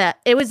between that.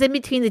 It was in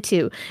between the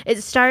two.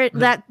 It started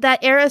that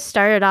era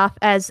started off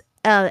as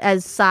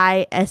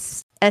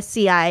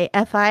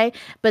SCIFI,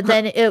 but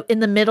then in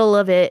the middle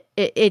of it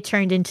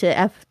turned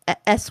into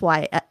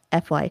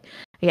SYFY.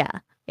 Yeah.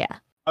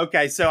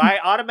 Okay, so I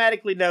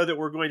automatically know that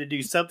we're going to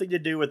do something to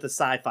do with the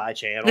Sci-Fi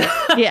Channel,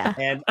 Yeah.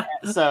 and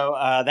so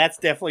that's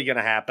definitely going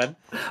to happen.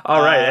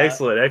 All right, Uh,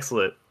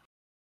 excellent.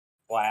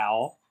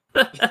 Wow.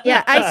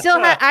 Yeah,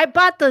 I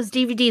bought those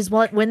DVDs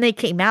when they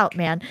came out,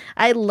 man.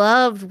 I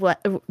loved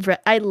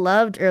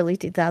early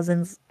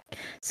 2000s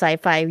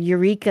sci-fi,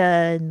 Eureka,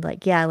 and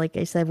like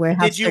I said,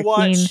 Warehouse Did you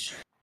 13.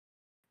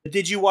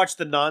 Did you watch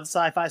the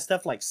non-sci-fi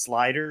stuff like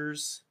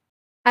Sliders?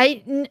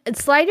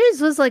 Sliders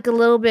was like a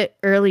little bit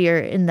earlier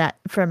in that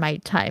for my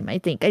time. I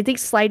think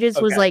Sliders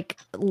was Okay. like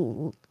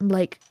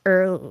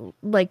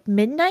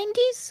mid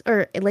 90s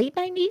or late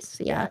 90s.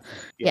 Yeah.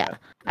 Yeah.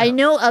 I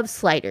know of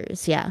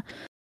Sliders. Yeah.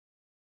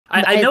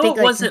 I know think,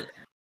 it wasn't.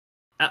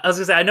 I was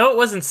gonna say I know it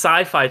wasn't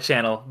Sci-Fi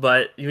Channel,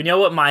 but you know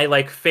what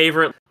my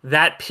favorite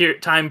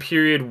time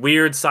period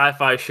weird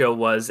sci-fi show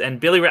was, and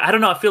Billy Ray. I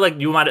don't know. I feel like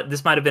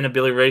this might have been a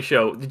Billy Ray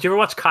show. Did you ever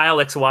watch Kyle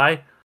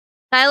XY?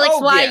 Kyle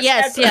Oh, XY,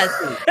 yes.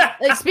 absolutely.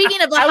 Like,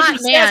 speaking of a I was hot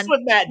obsessed man,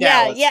 with Matt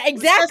Dallas. yeah,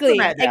 exactly,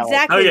 Matt Dallas.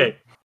 exactly. Okay,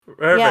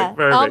 perfect.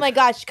 Oh my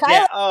gosh, Kyle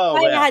Yeah. Oh,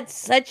 XY well. had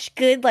such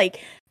good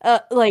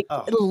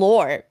Oh.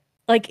 lore.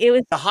 Like it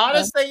was The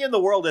hottest thing in the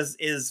world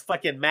is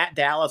fucking Matt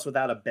Dallas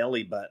without a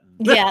belly button.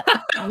 yeah.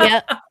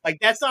 Like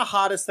that's the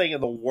hottest thing in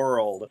the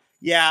world.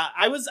 Yeah,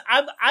 I've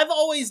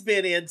always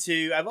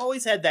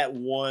had that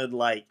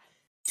one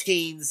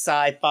teen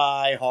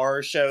sci-fi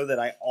horror show that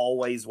I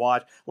always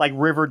watch. Like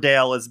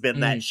Riverdale has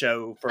been that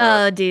show for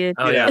Oh, dude.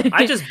 Oh yeah,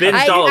 I just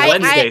binged all of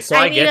Wednesday, so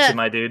I get you,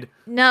 my dude.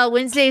 No,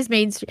 Wednesday's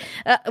mainstream.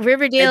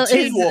 Riverdale And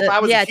Teen is Wolf. I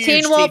was a huge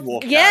Teen Wolf. Teen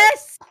Wolf guy.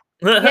 Yes,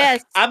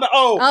 yes. I'm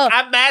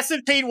a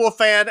massive Teen Wolf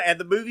fan, and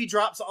the movie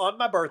drops on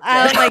my birthday.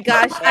 Oh my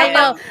gosh, I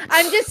know. And-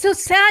 I'm just so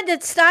sad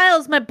that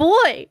Styles, my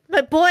boy,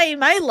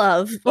 my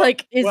love, is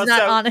Well, not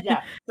so, on it.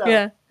 Yeah. So,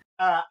 Yeah.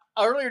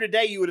 Earlier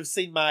today, you would have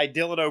seen my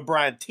Dylan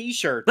O'Brien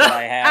T-shirt that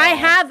I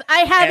have. I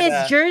have And,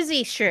 his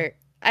jersey shirt.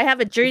 I have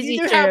a Do jersey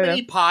you know shirt. how of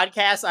many him.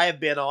 podcasts I have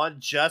been on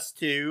just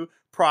to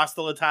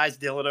proselytize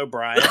Dylan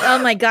O'Brien? Oh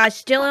my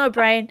gosh, Dylan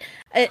O'Brien.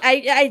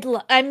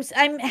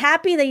 I'm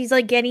happy that he's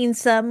getting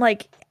some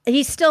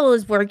he still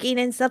is working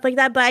and stuff like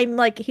that, but I'm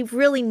he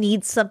really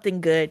needs something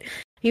good.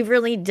 He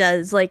really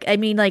does. I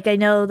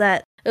know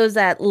that it was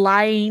that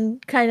lying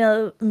kind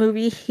of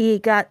movie. He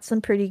got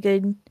some pretty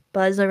good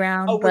buzz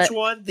around. Oh, but which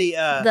one?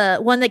 the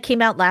one that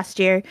came out last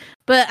year.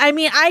 But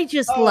I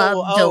just love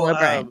Dylan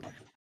O'Brien.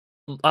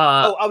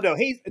 No,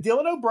 he's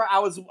Dylan O'Brien. I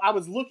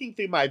was looking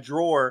through my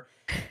drawer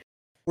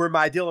where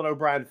my Dylan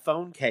O'Brien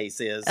phone case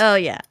is. Oh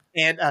yeah.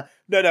 And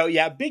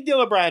big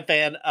Dylan O'Brien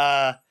fan.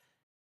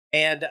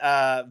 And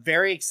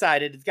very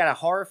excited. It's got a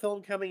horror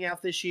film coming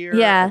out this year.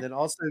 Yeah. And then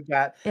also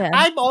got. Yeah.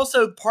 I'm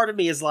also, part of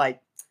me is like,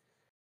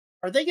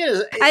 are they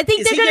gonna? I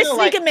think is they're he gonna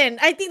sneak him in.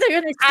 I think they're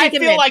gonna I sneak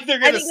him feel in. like they're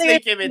I gonna think they're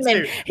sneak him in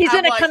gonna too. He's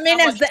I'm gonna come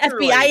in as the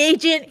truly. FBI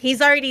agent.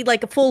 He's already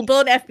a full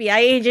blown FBI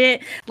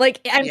agent.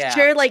 I'm Yeah.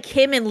 sure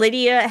him and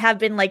Lydia have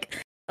been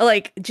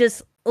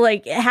just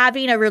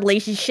having a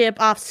relationship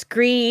off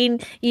screen.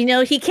 He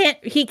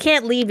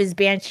can't leave his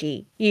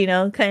banshee.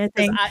 Kind of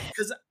thing.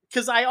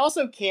 Because I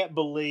also can't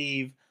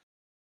believe.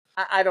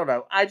 I don't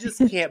know. I just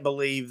can't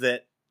believe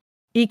that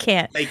He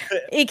can't. they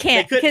could. He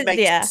can't. They couldn't 'cause- make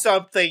yeah.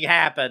 something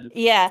happen.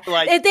 Yeah.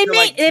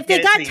 If they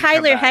got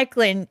Tyler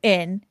Hoechlin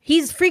in,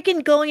 he's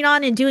freaking going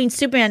on and doing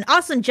Superman.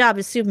 Awesome job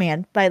as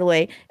Superman, by the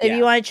way. If Yeah.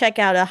 you want to check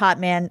out a hot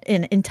man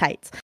in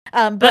tights.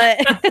 But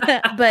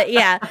but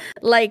yeah,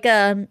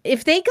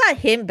 if they got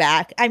him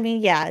back,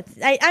 yeah,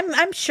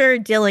 I'm sure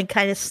Dylan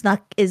kind of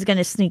is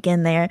gonna sneak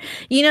in there.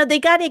 They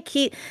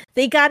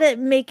gotta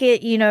make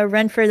it,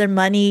 run for their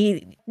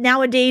money.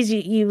 Nowadays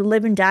you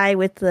live and die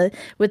with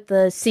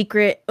the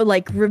secret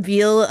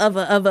reveal of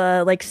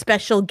a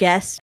special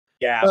guest.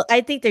 Yeah, Well, I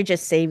think they're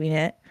just saving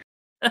it.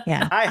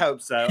 Yeah. I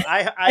hope so.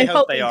 I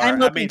hope they are. I'm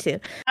hoping too.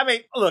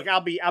 Look,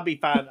 I'll be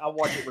fine. I'll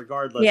watch it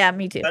regardless. Yeah,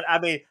 me too. But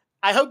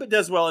I hope it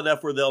does well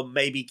enough where they'll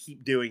maybe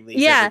keep doing these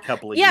Yeah, every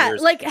couple of yeah,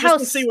 years. like just how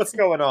to see what's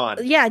going on.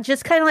 Yeah,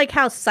 just kind of like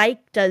how Psych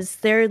does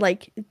their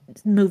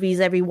movies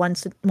every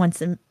once in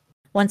a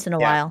Yeah.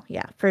 while.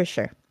 Yeah, for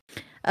sure.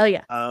 Oh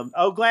yeah.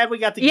 Glad we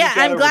got to. Yeah, geek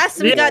out I'm over glad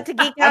Teen we got Wolf. to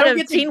geek I out don't of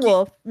get to Teen geek-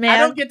 Wolf, man. I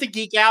don't get to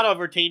geek out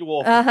over Teen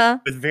Wolf Uh-huh.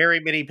 with very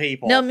many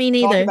people. No, me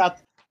neither.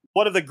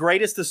 one of the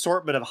greatest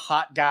assortment of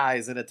hot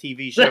guys in a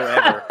TV show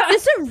ever.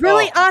 It's a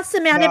really Oh,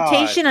 awesome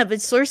adaptation of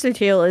its source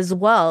material as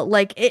well.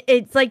 Like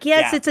it's like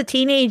yes, Yeah. it's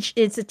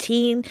a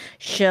teen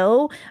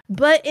show,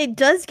 but it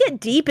does get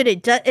deep and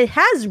it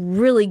has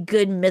really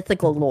good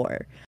mythical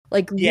lore.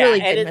 Like Yeah,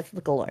 really and good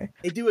mythical lore.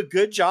 They do a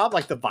good job.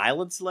 Like the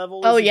violence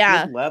level. Oh, Is a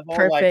yeah. good level.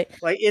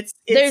 Perfect. Like it's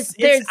There's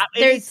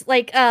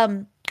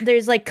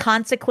like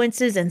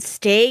consequences and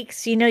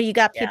stakes. You know, you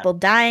got Yeah. people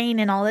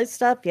dying and all this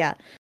stuff. Yeah,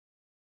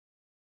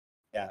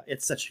 yeah,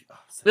 it's such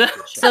a good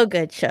show. so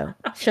good show.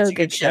 It's a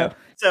good show.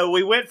 So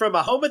we went from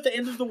A Home at the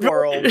End of the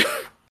World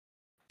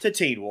to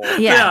Teen Wolf.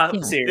 Yeah,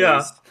 Series.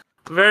 Yeah.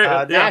 Very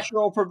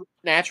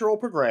Natural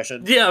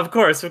progression. Yeah, of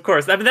course.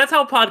 I mean, that's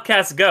how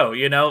podcasts go.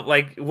 You know,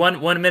 like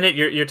one minute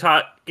you're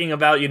talking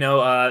about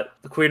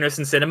queerness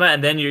in cinema,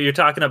 and then you're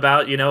talking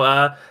about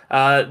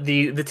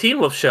the Teen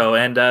Wolf show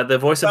and the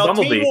voice of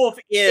Bumblebee. Teen Wolf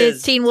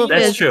is Teen Wolf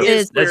That's is- true.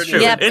 is- That's true.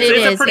 Yep,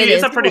 It's a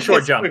pretty Teen short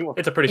Wolf jump. is-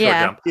 It's a pretty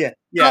Yeah. short jump.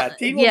 Yeah. Col-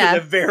 Teen Wolf yeah. is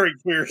a very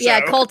queer show.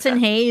 Yeah, Colton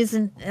Hayes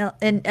and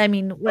I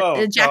mean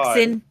Oh,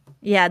 Jackson.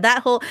 Yeah, that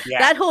whole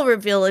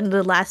reveal in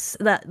the last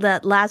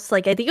that last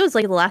like I think it was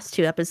like the last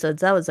 2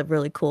 episodes. That was a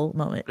really cool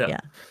moment. Yeah.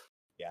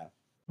 Yeah.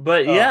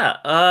 But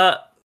not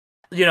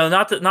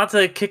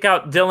to kick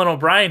out Dylan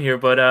O'Brien here,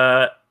 but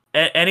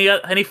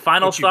any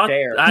final Don't you thoughts?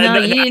 dare. No,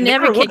 you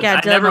never kick would.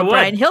 out I never Dylan would.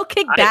 O'Brien. He'll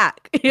kick I-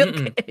 back. He'll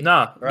Mm-mm. kick-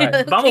 No, Right.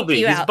 He'll Bumblebee.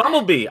 kick you He's out.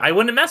 Bumblebee. I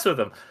wouldn't mess with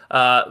him.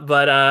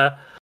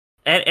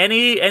 And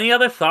any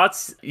other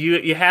thoughts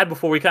you had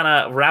before we kind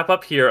of wrap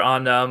up here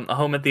on A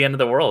Home at the End of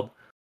the World?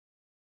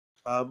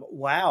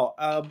 Wow.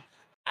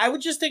 I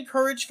would just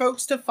encourage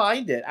folks to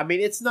find it. I mean,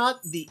 it's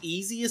not the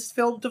easiest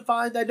film to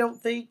find, I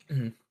don't think.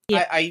 Mhm.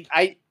 Yeah. I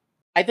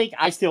think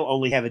I still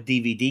only have a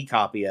DVD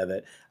copy of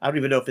it. I don't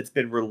even know if it's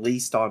been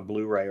released on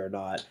Blu-ray or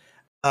not.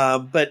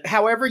 But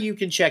however you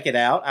can check it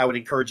out, I would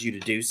encourage you to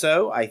do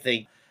so. I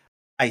think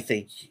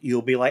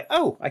you'll be like,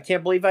 oh, I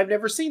can't believe I've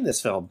never seen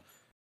this film.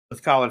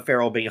 With Colin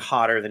Farrell being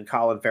hotter than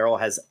Colin Farrell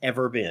has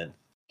ever been.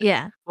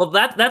 Yeah. Well,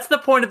 that's the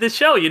point of this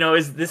show.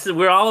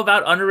 We're all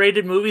about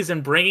underrated movies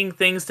and bringing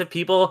things to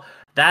people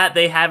that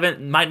they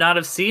might not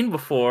have seen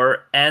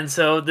before. And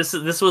so this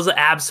was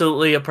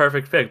absolutely a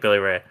perfect pick, Billy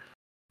Ray.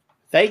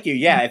 Thank you.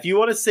 Yeah, if you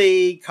want to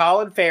see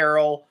Colin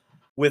Farrell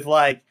with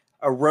like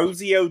a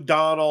Rosie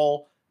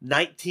O'Donnell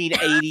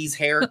 1980s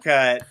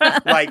haircut,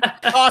 like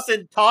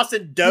tossing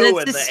dough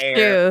in This the is air,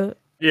 true.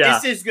 Yeah.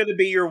 this is going to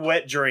be your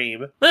wet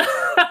dream.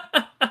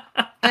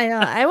 I know.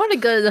 I want to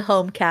go to the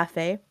home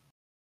cafe.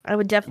 I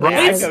would definitely.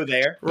 Right? I'd go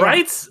there.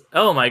 Right?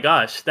 Oh my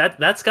gosh,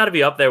 that's got to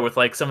be up there with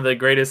like some of the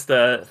greatest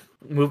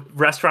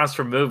restaurants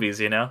from movies.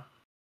 Yeah,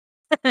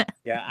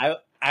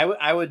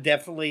 I would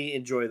definitely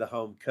enjoy the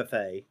home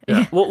cafe.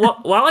 Yeah. Well,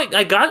 while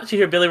I got you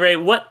here, Billy Ray,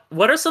 what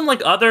are some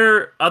like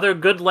other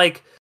good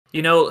like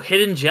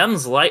hidden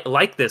gems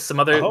like this? Some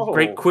other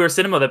great queer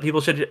cinema that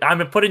people should. I'm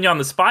putting you on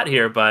the spot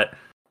here, but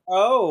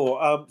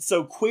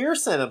So queer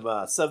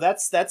cinema. So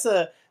that's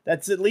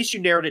at least you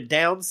narrowed it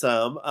down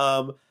some.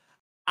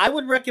 I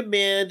would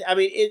recommend. I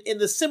mean, in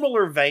the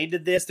similar vein to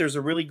this, there's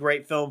a really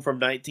great film from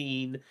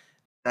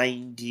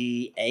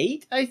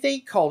 1998, I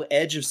think, called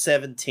Edge of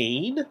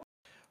 17.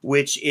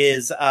 Which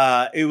is,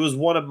 it was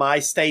one of my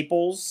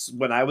staples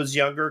when I was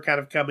younger, kind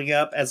of coming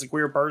up as a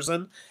queer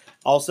person.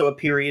 Also a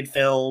period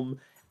film,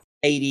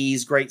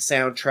 80s, great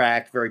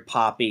soundtrack, very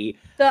poppy.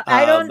 So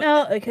I don't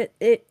know. Because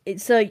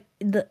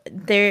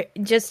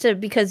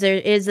there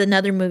is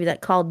another movie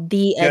that called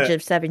The Edge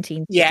of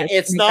 17. Yeah, Just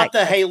it's make not that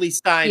the clear. Haley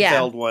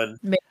Steinfeld one.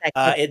 Make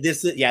that clear.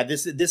 This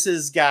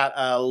has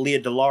got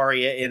Leah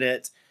DeLaria in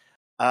it.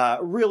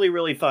 Really,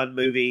 really fun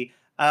movie.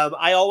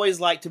 I always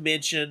like to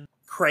mention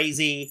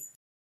Crazy,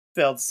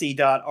 spelled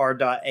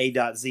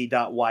C.R.A.Z.Y.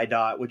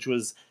 which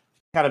was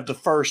kind of the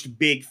first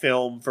big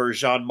film for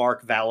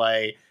Jean-Marc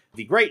Vallée,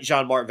 the great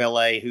Jean-Marc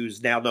Vallée,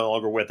 who's now no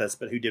longer with us,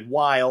 but who did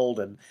Wild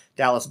and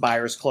Dallas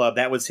Buyers Club.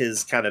 That was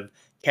his kind of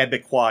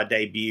Quebecois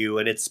debut,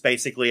 and it's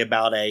basically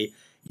about a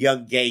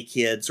young gay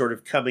kid sort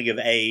of coming of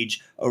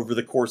age over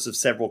the course of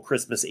several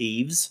Christmas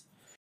Eves.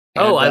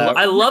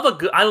 I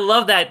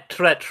love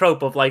that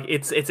trope of like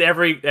it's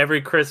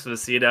every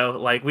Christmas,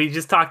 like we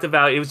just talked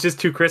about. It was just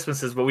 2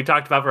 Christmases, but we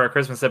talked about for our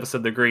Christmas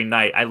episode, The Green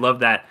Knight. I love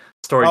that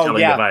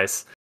storytelling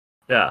device.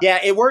 Yeah,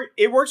 it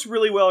works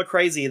really well at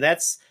Crazy.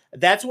 That's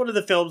one of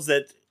the films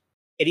that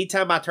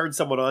anytime I turn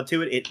someone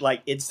onto it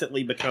like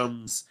instantly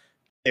becomes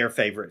their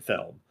favorite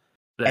film.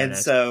 And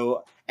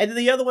then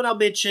the other one I'll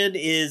mention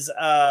is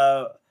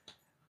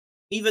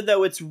even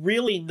though it's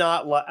really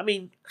not like, I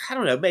mean, I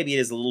don't know, maybe it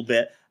is a little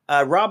bit.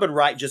 Robin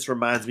Wright just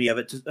reminds me of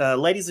it.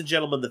 Ladies and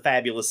gentlemen, The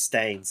Fabulous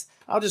Stains.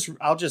 I'll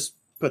just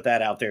put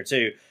that out there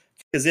too,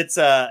 because it's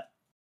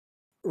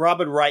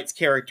Robin Wright's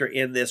character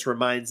in this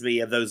reminds me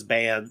of those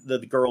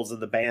the girls in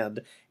the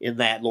band in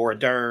that, Laura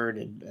Dern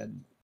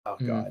and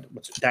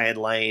Diane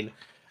Lane,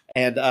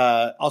 and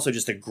also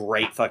just a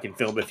great fucking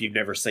film if you've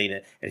never seen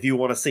it. And if you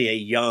want to see a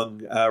young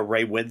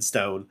Ray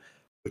Winstone,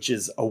 which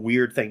is a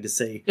weird thing to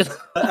see.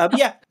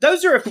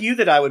 Those are a few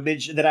that I would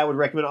mention that I would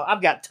recommend.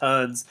 I've got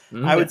tons.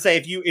 I would say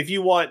if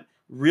you want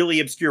really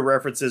obscure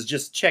references,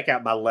 just check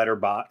out my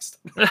Letterboxd.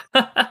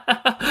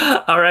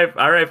 All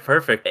right,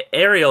 perfect.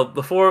 Ariel,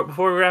 before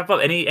we wrap up,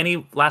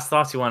 any last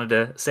thoughts you wanted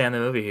to say on the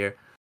movie here?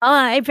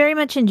 I very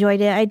much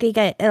enjoyed it. I think,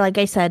 like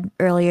I said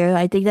earlier,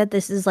 I think that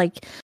this is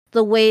like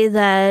the way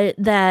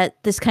that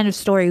this kind of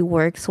story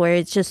works, where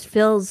it just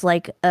feels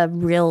like a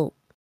real,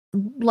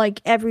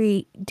 like,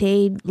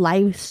 everyday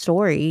life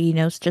story. You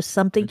know, it's just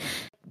something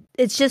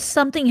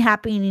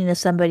happening to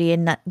somebody,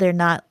 and they're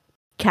not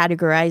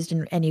categorized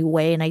in any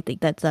way. And I think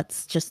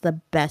that's just the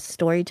best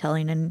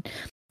storytelling, and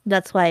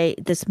that's why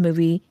this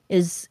movie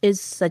is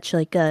such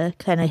like a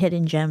kind of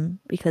hidden gem,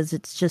 because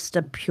it's just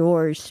a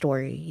pure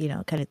story, you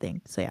know, kind of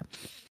thing. So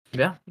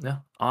yeah,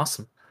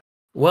 awesome.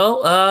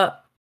 Well,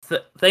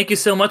 thank you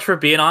so much for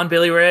being on,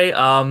 Billy Ray.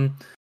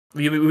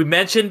 We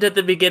mentioned at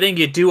the beginning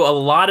you do a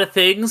lot of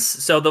things,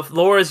 so the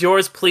floor is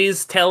yours.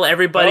 Please tell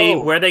everybody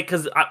where they,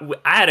 because I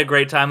had a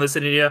great time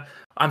listening to you.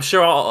 I'm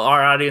sure all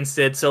our audience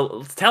did.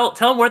 So tell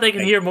them where they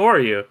can hear more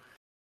of you.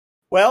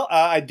 Well,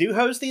 I do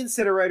host the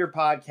Incinerator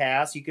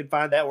podcast. You can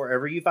find that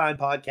wherever you find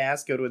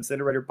podcasts. Go to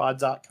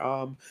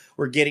incineratorpod.com.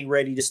 We're getting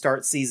ready to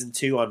start season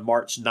 2 on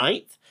March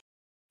 9th.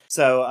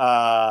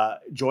 So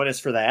join us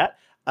for that.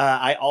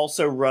 I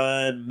also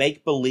run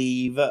Make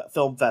Believe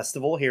Film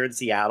Festival here in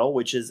Seattle,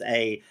 which is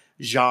a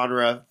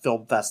genre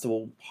film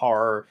festival,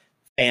 horror,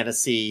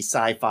 fantasy,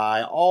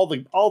 sci-fi, all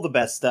the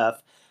best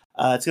stuff.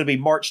 It's going to be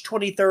March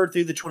 23rd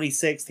through the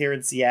 26th here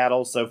in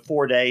Seattle. So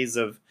 4 days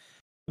of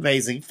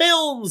amazing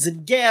films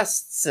and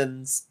guests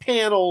and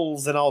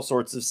panels and all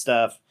sorts of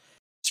stuff.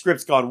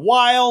 Scripts Gone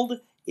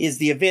Wild is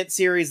the event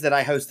series that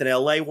I host in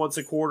LA once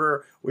a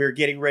quarter. We're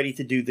getting ready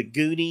to do The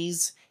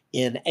Goonies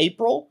in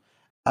April.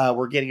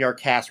 We're getting our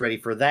cast ready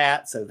for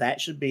that, so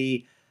that should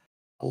be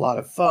a lot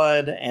of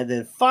fun. And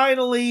then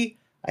finally,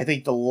 I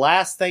think the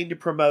last thing to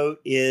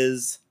promote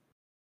is...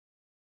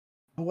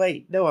 Oh,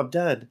 wait, no, I'm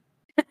done.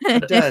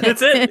 I'm done.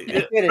 That's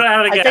it.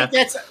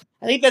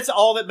 I think that's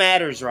all that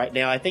matters right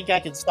now. I think I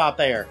can stop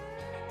there.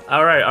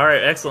 All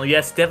right, excellent.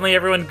 Yes, definitely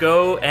everyone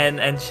go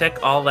and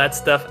check all that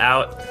stuff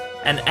out.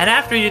 And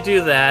after you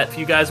do that, if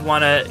you guys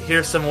want to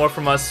hear some more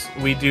from us,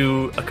 we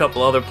do a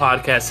couple other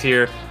podcasts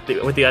here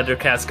with the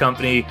Undercast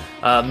Company.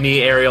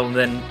 Me, Ariel, and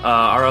then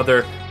our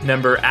other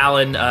member,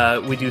 Alan.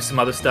 We do some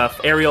other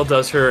stuff. Ariel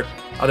does her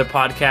other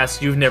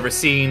podcast, You've Never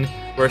Seen,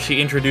 where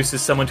she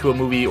introduces someone to a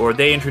movie, or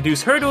they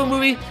introduce her to a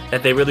movie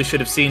that they really should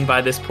have seen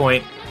by this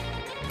point.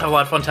 Have a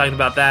lot of fun talking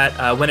about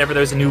that. Whenever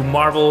there's a new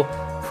Marvel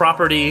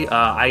property,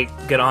 I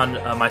get on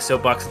my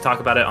soapbox to talk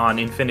about it on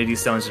Infinity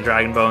Stones and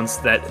Dragon Bones,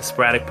 that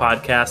sporadic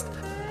podcast.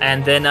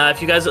 And then if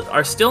you guys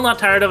are still not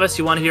tired of us,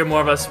 you want to hear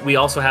more of us, we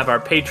also have our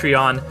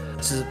Patreon.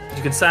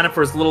 You can sign up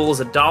for as little as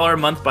 $1 a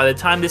month. By the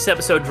time this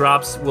episode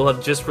drops, we'll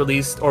have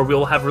released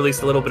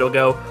a little bit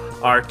ago,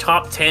 our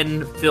top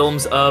 10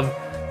 films of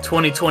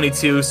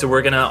 2022. So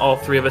we're gonna, all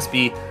three of us,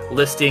 be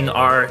listing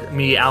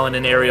me, Alan,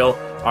 and Ariel,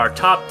 our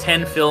top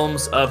 10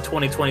 films of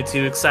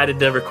 2022. Excited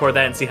to record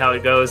that and see how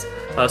it goes.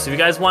 So if you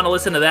guys want to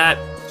listen to that,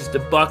 just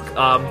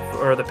 $1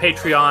 or the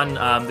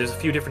Patreon. There's a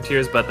few different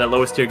tiers, but that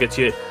lowest tier gets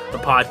you the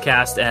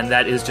podcast, and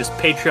that is just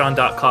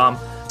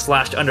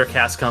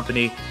patreon.com/Undercast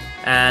Company.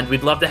 And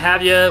we'd love to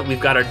have you.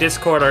 We've got our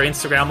Discord, our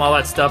Instagram, all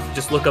that stuff.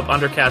 Just look up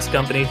Undercast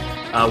Company.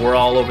 We're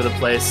all over the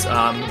place.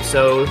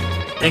 So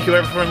thank you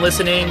everyone for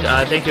listening.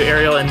 Thank you,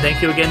 Ariel, and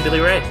thank you again, Billy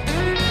Ray.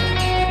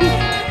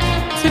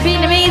 Thanks for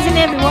being amazing,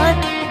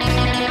 everyone.